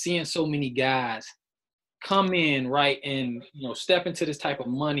league and seeing so many guys come in, right, and, step into this type of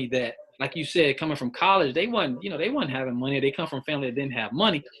money that, like you said, coming from college, they wasn't having money. They come from family that didn't have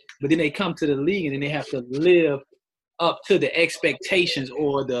money, but then they come to the league and then they have to live up to the expectations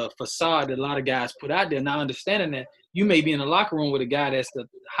or the facade that a lot of guys put out there. Now, understanding that you may be in the locker room with a guy that's the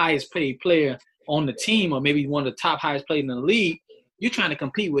highest paid player on the team, or maybe one of the top highest players in the league, you're trying to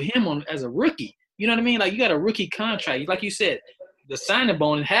compete with him as a rookie. You know what I mean? Like, you got a rookie contract. Like you said, the signing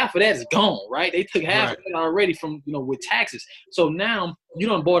bonus, half of that is gone, right? They took half of it already from, with taxes. So now you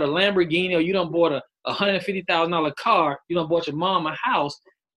done bought a Lamborghini, or you done bought a $150,000 car, you done bought your mom a house.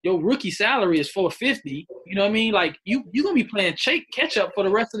 Your rookie salary is $450. You know what I mean? Like you're gonna be playing catch up for the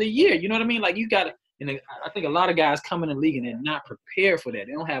rest of the year. You know what I mean? Like you gotta. And I think a lot of guys come in the league and they're not prepared for that.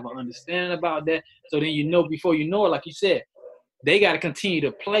 They don't have an understanding about that. So then before you know it, like you said, they got to continue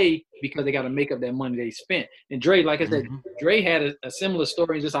to play because they got to make up that money they spent. And Dre, like I said, Dre had a similar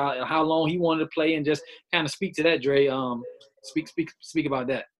story, just how long he wanted to play, and just kind of speak to that, Dre. Speak about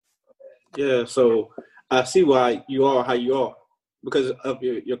that. Yeah, so I see why you are how you are because of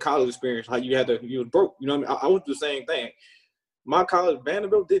your college experience. How you were broke. You know what I mean? I went through the same thing. My college,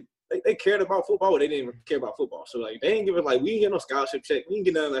 Vanderbilt, they cared about football, but they didn't even care about football. So like they didn't give it we didn't get no scholarship check. We didn't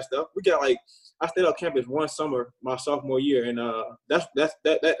get none of that stuff. We got I stayed on campus one summer my sophomore year, and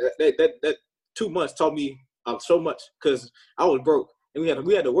that 2 months taught me so much because I was broke and we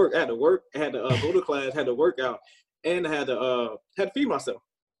had to work. I had to work. I had to go to class. Had to work out, and I had to feed myself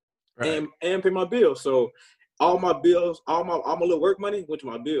and pay my bills. So all my bills, all my little work money went to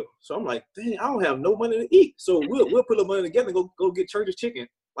my bill. So I'm like, dang, I don't have no money to eat. So we'll put the money together and go get Church's chicken.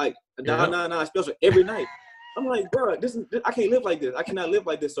 Like a $9.99 special every night. I'm like, bro, I can't live like this. I cannot live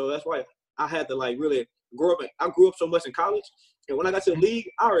like this. So that's why I had to really grow up. I grew up so much in college, and when I got to the league,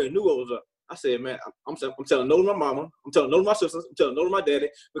 I already knew what was up. I said, man, I'm telling no to my mama. I'm telling no to my sisters. I'm telling no to my daddy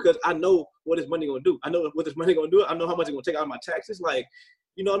because I know what this money gonna do. I know what this money gonna do. I know how much it's gonna take out of my taxes. Like,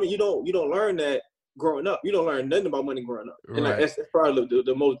 you know what I mean? You don't learn that growing up. You don't learn nothing about money growing up, and that's probably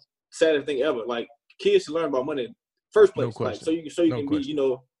the most saddest thing ever. Like kids should learn about money. First place, so you can be, so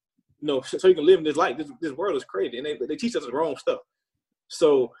you can live in this life. This world is crazy, and they teach us the wrong stuff.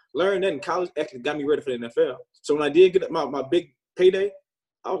 So learning that in college actually got me ready for the NFL. So when I did get my big payday,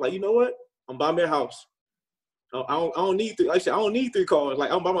 I was like, you know what? I'm buying me a house. I don't need three. Like I said, I don't need 3 cars.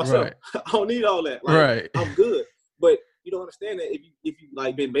 Like I'm by myself. I don't need all that. Like, I'm good. But you don't understand that if you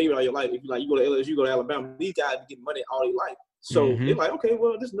like been baby all your life, if you go to LSU, you go to Alabama, these guys be getting money all their life. So they're like, okay,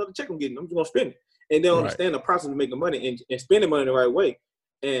 well, this is another check I'm getting. I'm just gonna spend it. And they don't understand the process of making money and spending money the right way.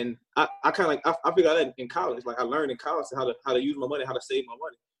 And I kind of I figured out that in college. Like I learned in college how to use my money, how to save my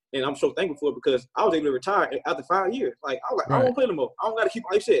money. And I'm so thankful for it because I was able to retire after 5 years. Like I was like, I won't play no more. I don't got to keep.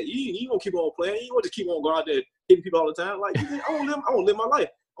 Like you said, you won't keep on playing. You want to keep on going out there hitting people all the time. Like I won't live my life.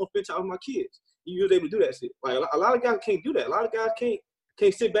 I won't spend time with my kids. You was able to do that shit. Like a lot of guys can't do that. A lot of guys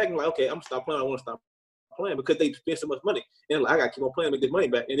can't sit back and like, okay, I'm gonna stop playing. I want to stop playing because they spend so much money. And like, I got to keep on playing to make this money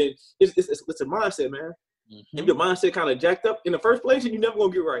back. And then it's a mindset, man. If your mindset kind of jacked up in the first place, you're never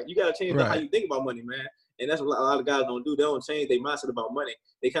gonna get right. You gotta change how you think about money, man. And that's what a lot of guys don't do. They don't change their mindset about money.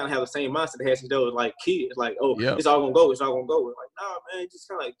 They kind of have the same mindset they had since they were like kids. Like, it's all gonna go. It's all gonna go. It's like, nah, man, just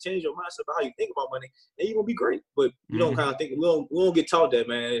kind of like change your mindset about how you think about money, and you're gonna be great. But you don't kind of think we don't get taught that,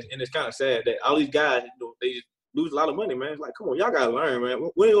 man. And it's kind of sad that all these guys, they just lose a lot of money, man. It's like, come on, y'all gotta learn, man.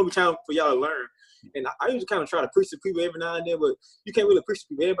 When ain't gonna be time for y'all to learn? And I usually kind of try to preach to people every now and then, but you can't really preach to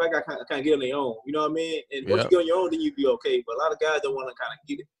people. Everybody got kind of get on their own. You know what I mean? And once you get on your own, then you be okay. But a lot of guys don't want to kind of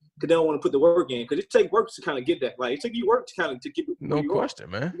get it because they don't want to put the work in. Because it takes work to kind of get that. Like it takes you work to kind of to keep it. No question,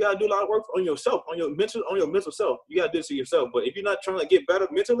 man. You gotta do a lot of work on yourself, on your mental self. You gotta do it to yourself. But if you're not trying to get better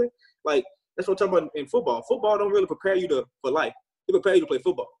mentally, like that's what I'm talking about in football. Football don't really prepare you for life. It prepare you to play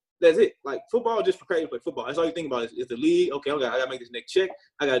football. That's it. Like football just prepare you to play football. That's all you think about is the league. Okay, I gotta make this next check.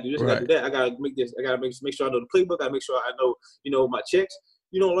 I gotta do this. I gotta do that. I gotta make this. I gotta make sure I know the playbook. I gotta make sure I know, my checks.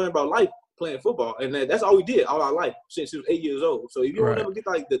 You don't learn about life playing football, and that's all we did all our life since we was 8 years old. So if you don't ever get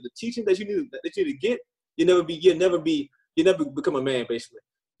like the teaching that you need to get, you'll never become a man basically.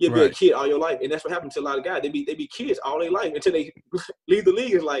 You'll be a kid all your life, and that's what happened to a lot of guys. They be kids all their life until they leave the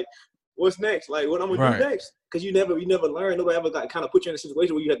league. It's like, what's next? Like, what I'm gonna do next? Because you never learn. Nobody ever kind of put you in a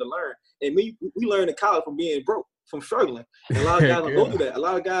situation where you had to learn. And we learned in college from being broke, from struggling. And a lot of guys don't go through that. A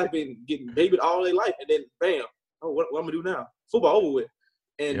lot of guys been getting babied all their life, and then bam, what I'm gonna do now? Football over with.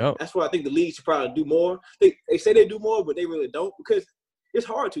 And that's why I think the league should probably do more. They say they do more, but they really don't because it's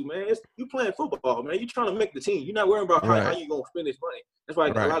hard to, man. You playing football, man. You're trying to make the team. You're not worrying about how you gonna spend this money. That's why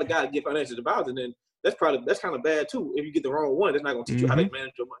a lot of guys get financial advisors, and then that's kind of bad too. If you get the wrong one, that's not gonna teach you how to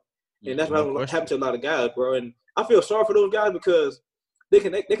manage your money. And that's what happened to a lot of guys, bro. And I feel sorry for those guys because they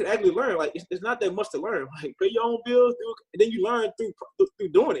can actually learn. Like it's not that much to learn. Like pay your own bills, and then you learn through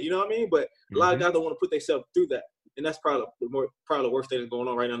doing it. You know what I mean? But a lot of guys don't want to put themselves through that, and that's probably the worst thing that's going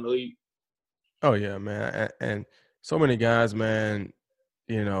on right now in the league. Oh yeah, man. And so many guys, man.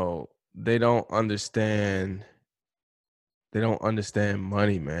 They don't understand. They don't understand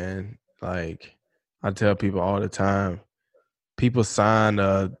money, man. Like I tell people all the time, people sign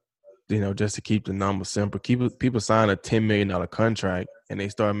just to keep the number simple, people sign a $10 million contract and they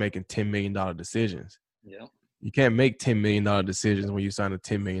start making $10 million decisions. Yeah. You can't make $10 million decisions when you sign a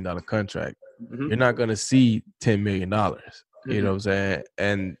 $10 million contract. Mhm. You're not going to see $10 million. You know what I'm saying?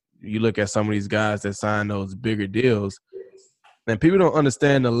 And you look at some of these guys that sign those bigger deals, and people don't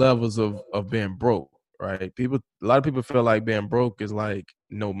understand the levels of being broke, right? A lot of people feel like being broke is like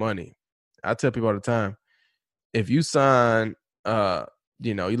no money. I tell people all the time, if you sign, you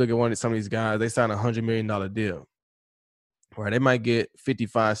look at some of these guys, they sign a $100 million deal, right? They might get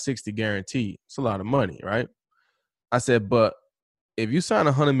 55, 60 guaranteed. It's a lot of money, right? I said, but if you sign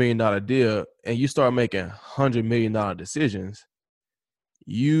a $100 million deal and you start making $100 million decisions,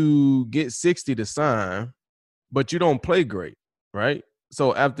 you get 60 to sign, but you don't play great, right?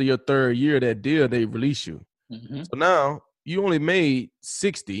 So after your third year of that deal, they release you. Mm-hmm. So now you only made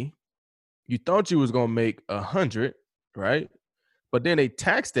 60. You thought you was going to make 100, right? But then they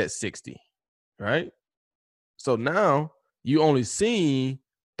taxed that 60, right? So now you only seen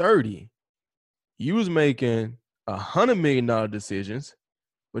 30. You was making $100 million decisions,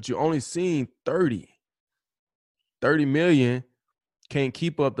 but you only seen 30. 30 million can't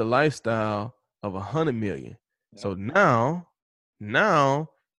keep up the lifestyle of 100 million. So now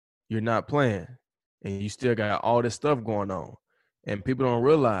you're not playing and you still got all this stuff going on. And people don't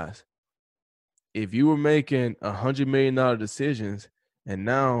realize if you were making $100 million decisions and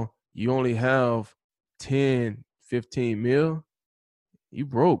now you only have 10, 15 mil, you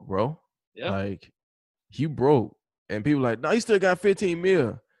broke, bro. Yeah. Like, you broke. And people like, no, you still got 15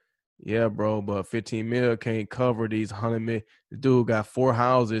 mil. Yeah, bro, but 15 mil can't cover these 100 mil. The dude got 4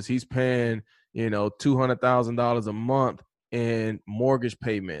 houses. He's paying, $200,000 a month in mortgage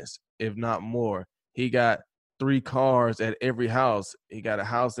payments, if not more. He got 3 cars at every house. He got a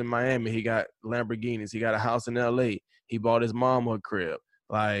house in Miami. He got Lamborghinis. He got a house in LA. He bought his mama a crib.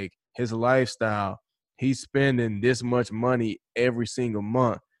 Like, his lifestyle, he's spending this much money every single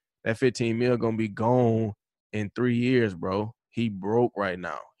month. That 15 mil gonna be gone in 3 years, bro. He broke right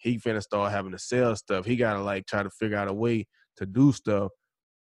now. He finna start having to sell stuff. He gotta try to figure out a way to do stuff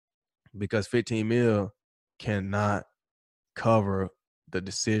because 15 mil cannot cover the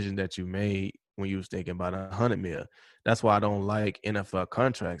decision that you made when you was thinking about 100 mil. That's why I don't like NFL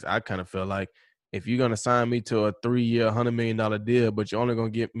contracts. I kind of feel like if you're gonna sign me to a 3-year, $100 million deal, but you're only gonna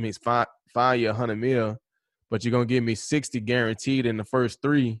give me 5-year, 100 mil, but you're gonna give me 60 guaranteed in the first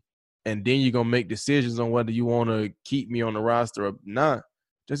 3, and then you're gonna make decisions on whether you want to keep me on the roster or not.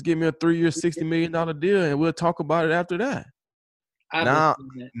 Just give me a 3-year, $60 million deal, and we'll talk about it after that. Now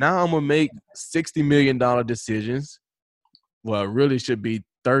I'm gonna make $60 million decisions. Well, it really should be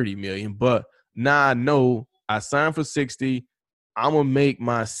 $30 million, but now I know I signed for 60. I'm gonna make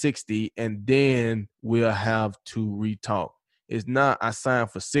my 60, and then we'll have to retalk. It's not I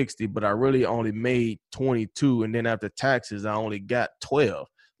signed for 60, but I really only made 22, and then after taxes, I only got 12.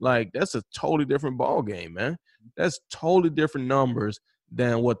 Like, that's a totally different ball game, man. That's totally different numbers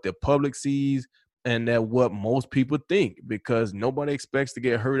than what the public sees and that what most people think, because nobody expects to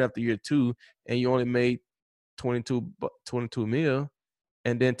get hurt after year 2, and you only made 22 mil,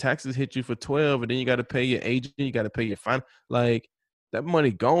 and then taxes hit you for 12, and then you got to pay your agent, you got to pay your fine. Like, that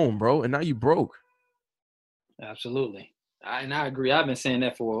money gone, bro, and now you broke. Absolutely. I agree. I've been saying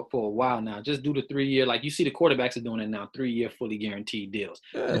that for a while now. Just do the 3-year, like you see the quarterbacks are doing it now, 3-year fully guaranteed deals.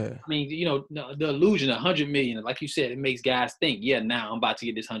 Yeah. I mean, the illusion of 100 million, like you said, it makes guys think, yeah, now I'm about to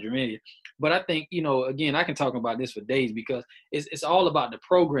get this 100 million. But I think, again, I can talk about this for days because it's all about the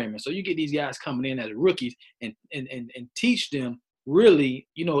programming. So you get these guys coming in as rookies and teach them really,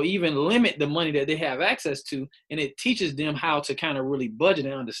 even limit the money that they have access to, and it teaches them how to kind of really budget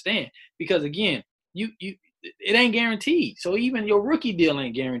and understand. Because again, it ain't guaranteed. So even your rookie deal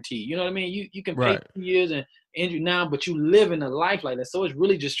ain't guaranteed. You know what I mean? You can pay 2 years and injure now, but you live in a life like that. So it's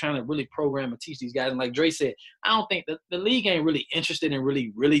really just trying to really program and teach these guys. And like Dre said, I don't think the league ain't really interested in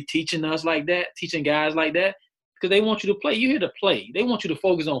really teaching us like that, teaching guys like that, because they want you to play. You're here to play. They want you to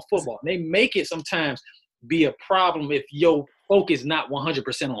focus on football. They make it sometimes be a problem if your focus not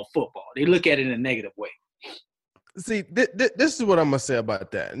 100% on football. They look at it in a negative way. See, this is what I'm gonna say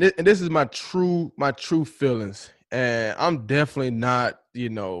about that, and this is my true feelings. And I'm definitely not,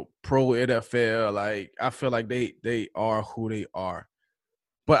 pro NFL. Like, I feel like they are who they are.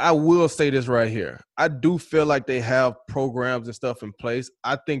 But I will say this right here: I do feel like they have programs and stuff in place.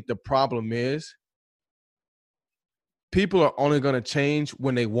 I think the problem is people are only gonna change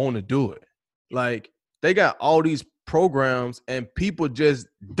when they want to do it. Like, they got all these programs and people just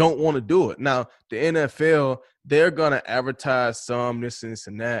don't want to do it. Now, the NFL, they're going to advertise some, this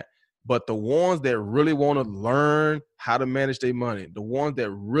and that. But the ones that really want to learn how to manage their money, the ones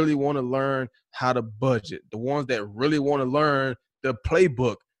that really want to learn how to budget, the ones that really want to learn the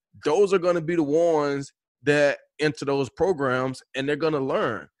playbook, those are going to be the ones that enter those programs, and they're going to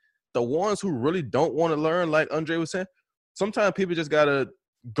learn. The ones who really don't want to learn, like Andre was saying, sometimes people just got to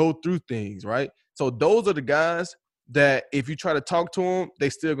go through things, right? So those are the guys that if you try to talk to them, they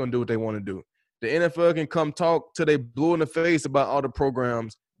still going to do what they want to do. The NFL can come talk till they blue in the face about all the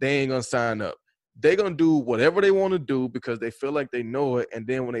programs. They ain't going to sign up. They're going to do whatever they want to do because they feel like they know it. And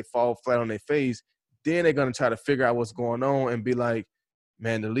then when they fall flat on their face, then they're going to try to figure out what's going on and be like,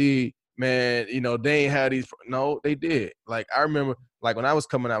 man, the league, man, you know, they ain't had these. No, they did. Like, I remember, like, when I was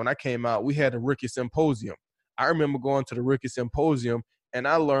coming out, when I came out, we had a rookie symposium. I remember going to the rookie symposium, and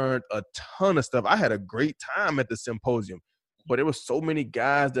I learned a ton of stuff. I had a great time at the symposium. But there was so many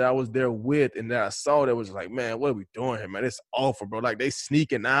guys that I was there with and that I saw that was like, man, what are we doing here, man? It's awful, bro. Like, they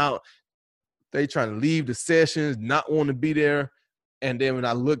sneaking out. They trying to leave the sessions, not want to be there. And then when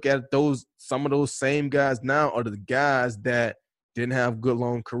I look at some of those same guys now are the guys that didn't have good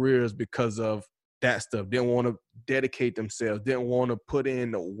long careers because of that stuff. Didn't want to dedicate themselves. Didn't want to put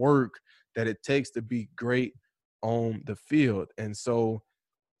in the work that it takes to be great on the field. And so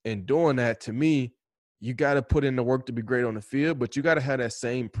in doing that, to me, you got to put in the work to be great on the field, but you got to have that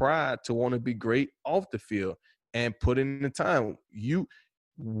same pride to want to be great off the field and put in the time.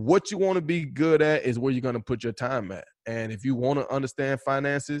 What you want to be good at is where you're going to put your time at. And if you want to understand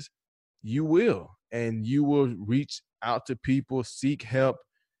finances, you will. And you will reach out to people, seek help.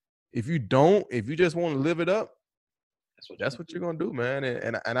 If you don't, if you just want to live it up, that's what you're going to do, man.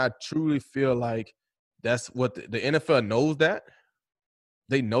 And I truly feel like that's what the NFL knows that.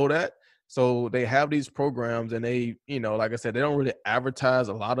 They know that. So they have these programs and they, you know, like I said, they don't really advertise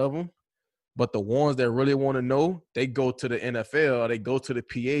a lot of them. But the ones that really want to know, they go to the NFL, they go to the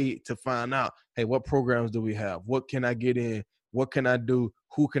PA to find out, hey, what programs do we have? What can I get in? What can I do?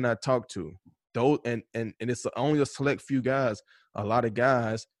 Who can I talk to? Those and it's only a select few guys. A lot of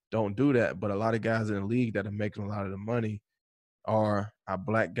guys don't do that, but a lot of guys in the league that are making a lot of the money are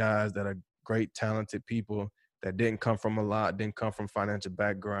black guys that are great, talented people that didn't come from financial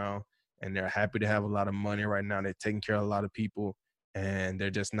background, and they're happy to have a lot of money right now. They're taking care of a lot of people, and they're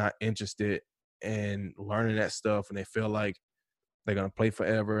just not interested in learning that stuff, and they feel like they're going to play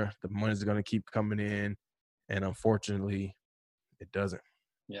forever. The money's going to keep coming in, and unfortunately, it doesn't.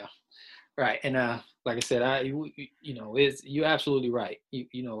 Yeah. Right. And like I said, you're absolutely right.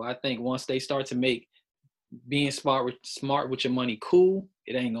 I think once they start to make being smart with your money cool,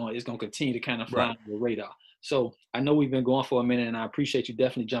 it's going to continue to kind of fly under the radar. So I know we've been going for a minute, and I appreciate you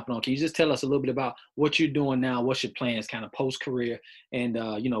definitely jumping on. Can you just tell us a little bit about what you're doing now? What's your plans kind of post-career? And,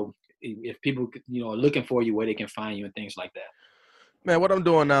 if people, are looking for you, where they can find you and things like that. Man, what I'm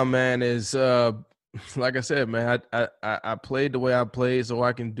doing now, man, is like I said, man, I played the way I played so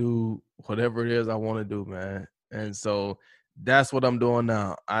I can do whatever it is I want to do, man. And so that's what I'm doing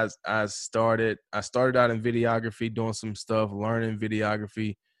now. I started out in videography, doing some stuff, learning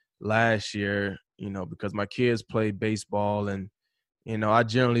videography last year, because my kids play baseball, and, I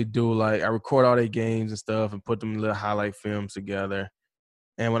generally do I record all their games and stuff and put them in little highlight films together.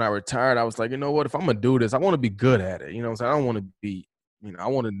 And when I retired, I was like, you know what, if I'm going to do this, I want to be good at it. So I don't want to be, I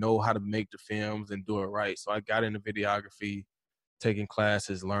want to know how to make the films and do it right. So I got into videography, taking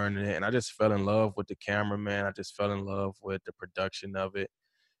classes, learning it. And I just fell in love with the camera, man. I just fell in love with the production of it.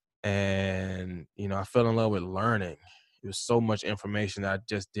 And, I fell in love with learning. There was so much information that I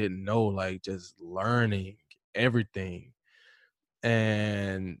just didn't know, just learning everything.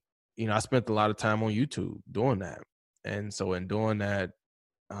 And, I spent a lot of time on YouTube doing that. And so in doing that,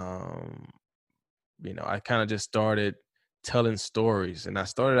 I kind of just started telling stories. And I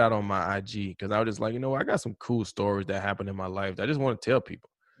started out on my IG because I was just like, I got some cool stories that happened in my life that I just want to tell people.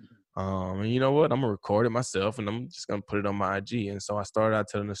 And you know what? I'm going to record it myself, and I'm just going to put it on my IG. And so I started out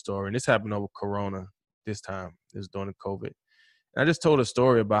telling the story. And this happened over Corona this time. It was during the COVID. And I just told a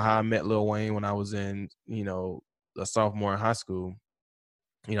story about how I met Lil Wayne when I was in, a sophomore in high school.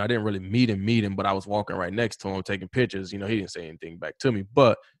 I didn't really meet him, but I was walking right next to him taking pictures. He didn't say anything back to me.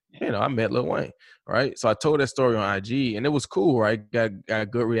 But, I met Lil Wayne, right? So I told that story on IG, and it was cool, right? Got a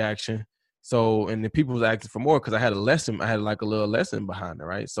good reaction. So, and the people was asking for more because I had a lesson. I had a little lesson behind it,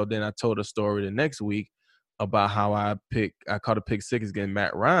 right? So then I told a story the next week about how I caught a pick six against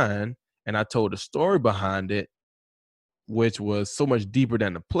Matt Ryan, and I told the story behind it, which was so much deeper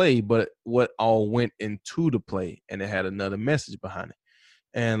than the play, but what all went into the play, and it had another message behind it.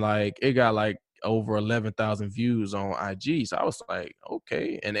 And it got over 11,000 views on IG. So I was like,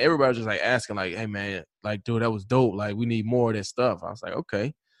 okay. And everybody was just asking hey man, dude, that was dope. We need more of this stuff. I was like,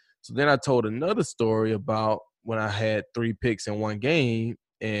 okay. So then I told another story about when I had 3 picks in one game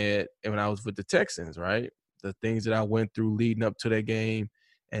and when I was with the Texans, right? The things that I went through leading up to that game,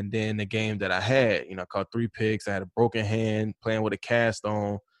 and then the game that I had. I caught 3 picks. I had a broken hand playing with a cast on,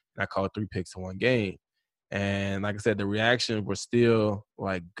 and I caught 3 picks in one game. And like I said, the reactions were still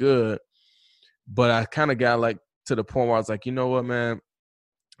like good, but I kind of got like to the point where I was like, you know what, man,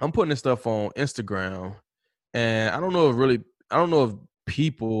 I'm putting this stuff on Instagram, and I don't know if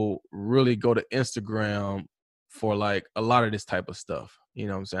people really go to Instagram for like a lot of this type of stuff. You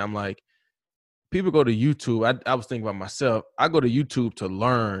know what I'm saying? I'm like, people go to YouTube. I was thinking about myself. I go to YouTube to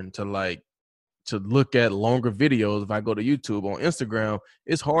learn, to look at longer videos. If I go to YouTube, on Instagram,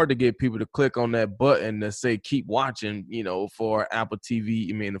 it's hard to get people to click on that button to say keep watching, for Apple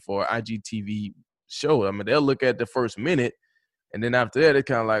TV, for IGTV show. They'll look at the first minute, and then after that, it's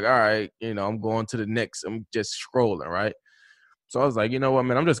kind of like, all right, I'm going to the next. I'm just scrolling, right? So I was like, you know what,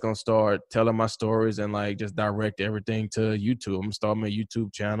 man, I'm just going to start telling my stories and like just direct everything to YouTube. I'm going to start my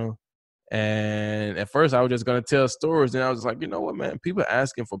YouTube channel. And at first I was just going to tell stories. And I was like, you know what, man, people are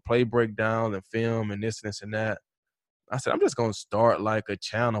asking for play breakdown and film and this and that. I said, I'm just going to start like a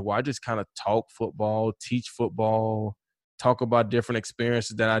channel where I just kind of talk football, teach football, talk about different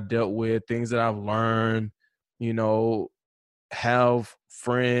experiences that I dealt with, things that I've learned, have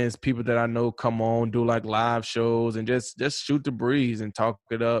friends, people that I know come on, do like live shows and just shoot the breeze and talk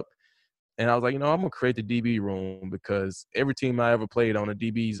it up. And I was like, I'm going to create the DB room, because every team I ever played on, the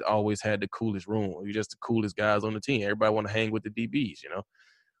DBs always had the coolest room. You're just the coolest guys on the team. Everybody want to hang with the DBs,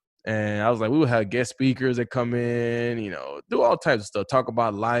 And I was like, we would have guest speakers that come in, do all types of stuff, talk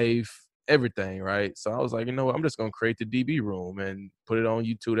about life, everything, right? So I was like, you know what, I'm just going to create the DB room and put it on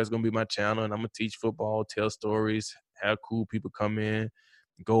YouTube. That's going to be my channel, and I'm going to teach football, tell stories, have cool people come in,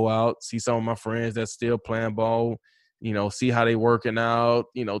 go out, see some of my friends that's still playing ball, see how they working out,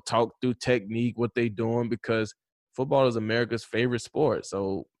 talk through technique, what they doing, because football is America's favorite sport.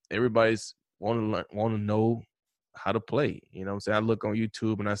 So everybody's want to know how to play. You know what I'm saying? I look on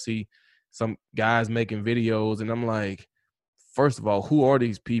YouTube and I see some guys making videos, and I'm like, first of all, who are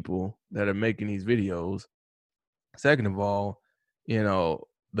these people that are making these videos? Second of all,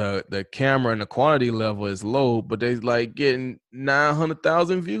 the camera and the quality level is low, but they're like getting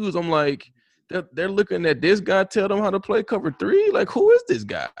 900,000 views. I'm like, they're looking at this guy tell them how to play cover 3. Like, who is this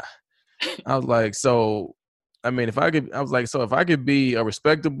guy? I was like, if I could be a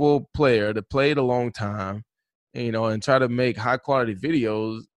respectable player that played a long time, and try to make high quality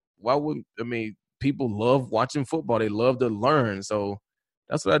videos, why wouldn't, people love watching football. They love to learn. So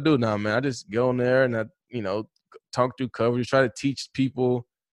that's what I do now, man. I just go in there and I, talk through coverage, try to teach people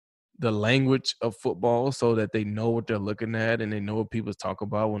the language of football so that they know what they're looking at and they know what people talk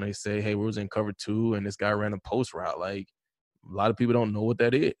about when they say, hey, we was in cover 2 and this guy ran a post route. Like, a lot of people don't know what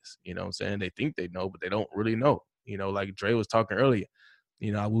that is. You know what I'm saying? They think they know, but they don't really know. Like Dre was talking earlier,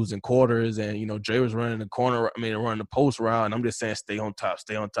 I was in quarters and, Dre was running the running the post route, and I'm just saying, stay on top,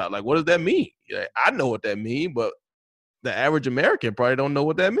 stay on top. Like, what does that mean? I know what that means, but the average American probably don't know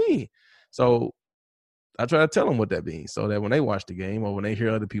what that means. So I try to tell them what that means so that when they watch the game or when they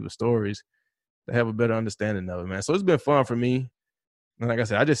hear other people's stories, they have a better understanding of it, man. So it's been fun for me. And like I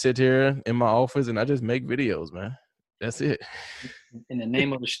said, I just sit here in my office and I just make videos, man. That's it. And the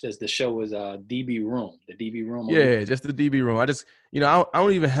name of the show is DB Room. The DB Room. Yeah, just the DB Room. I just, I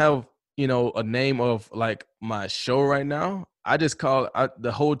don't even have, a name of like my show right now. I just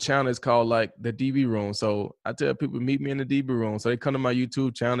the whole channel is called like the DB Room. So I tell people, meet me in the DB Room. So they come to my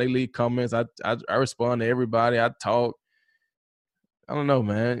YouTube channel, they leave comments. I respond to everybody. I talk. I don't know,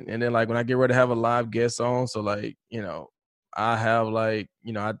 man. And then like when I get ready to have a live guest on, so like, I have like,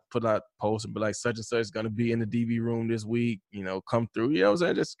 I put out posts and be like, such and such is going to be in the DB Room this week, come through. You know what I'm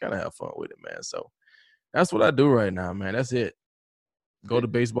saying? Just kind of have fun with it, man. So that's what I do right now, man. That's it. Go to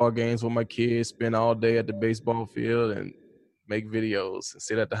baseball games with my kids, spend all day at the baseball field and make videos and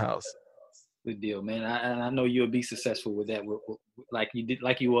sit at the house. Good deal, man. I know you'll be successful with that, like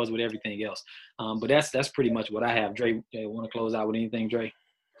you was with everything else. But that's pretty much what I have. Dre, want to close out with anything, Dre?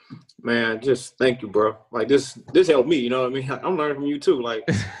 Man, just thank you, bro. Like this helped me. You know what I mean? I'm learning from you too. Like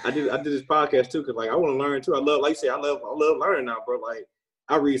I did this podcast too because like I want to learn too. I love, like you say, I love learning now, bro. Like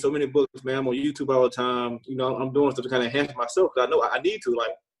I read so many books, man. I'm on YouTube all the time. I'm doing stuff to kind of enhance myself because I know I need to.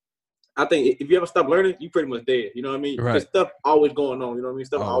 Like I think if you ever stop learning, you pretty much dead. You know what I mean? Right. Because stuff always going on. You know what I mean?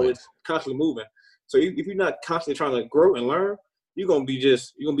 Stuff always constantly moving. So if you're not constantly trying to grow and learn, you're gonna be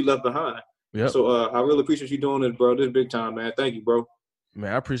left behind. Yep. So I really appreciate you doing this, bro. This is big time, man. Thank you, bro.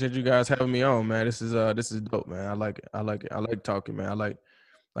 Man, I appreciate you guys having me on, man. This is dope, man. I like it. I like talking, man. I like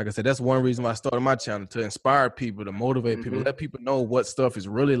like I said, that's one reason why I started my channel, to inspire people, to motivate people, let people know what stuff is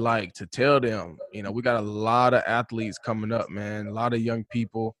really like, to tell them, you know, we got a lot of athletes coming up, man, a lot of young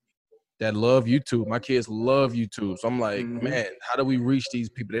people that love YouTube. My kids love YouTube. So I'm like, man, how do we reach these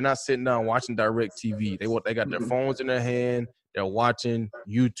people? They're not sitting down watching direct TV. They got their phones in their hand. They're watching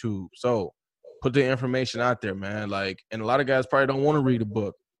YouTube. So put the information out there, man. Like, and a lot of guys probably don't want to read a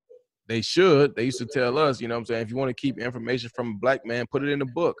book. They should. They used to tell us, you know what I'm saying, if you want to keep information from a black man, put it in a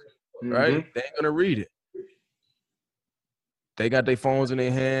book, right? They ain't going to read it. They got their phones in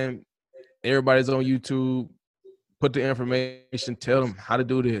their hand. Everybody's on YouTube. Put the information, tell them how to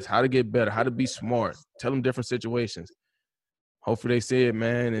do this, how to get better, how to be smart. Tell them different situations. Hopefully they see it,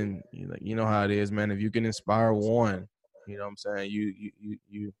 man, and you know how it is, man. If you can inspire one, you know what I'm saying,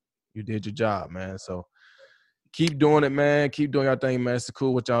 you did your job, man. So keep doing it, man. Keep doing your thing, man. It's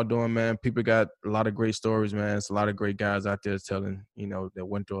cool what y'all doing, man. People got a lot of great stories, man. It's a lot of great guys out there telling, you know, that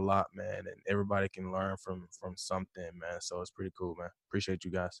went through a lot, man. And everybody can learn from something, man. So it's pretty cool, man. Appreciate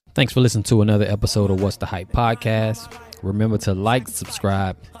you guys. Thanks for listening to another episode of What's the Hype podcast. Remember to like,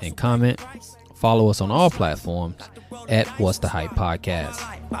 subscribe, and comment. Follow us on all platforms at What's the Hype podcast.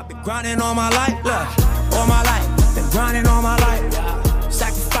 I've been grinding all my life, look, all my life. Been grinding all my life.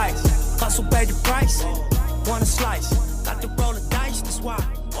 Sacrifice, hustle, pay the price. Want a slice, got to roll the dice, that's why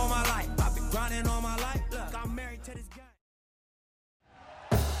all my life, I've been grinding all my life, look, I'm married to this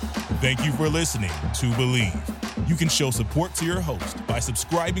guy. Thank you for listening to Believe. You can show support to your host by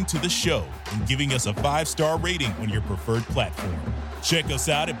subscribing to the show and giving us a 5-star rating on your preferred platform. Check us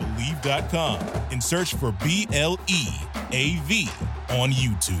out at Believe.com and search for BLEAV on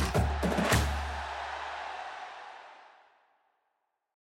YouTube.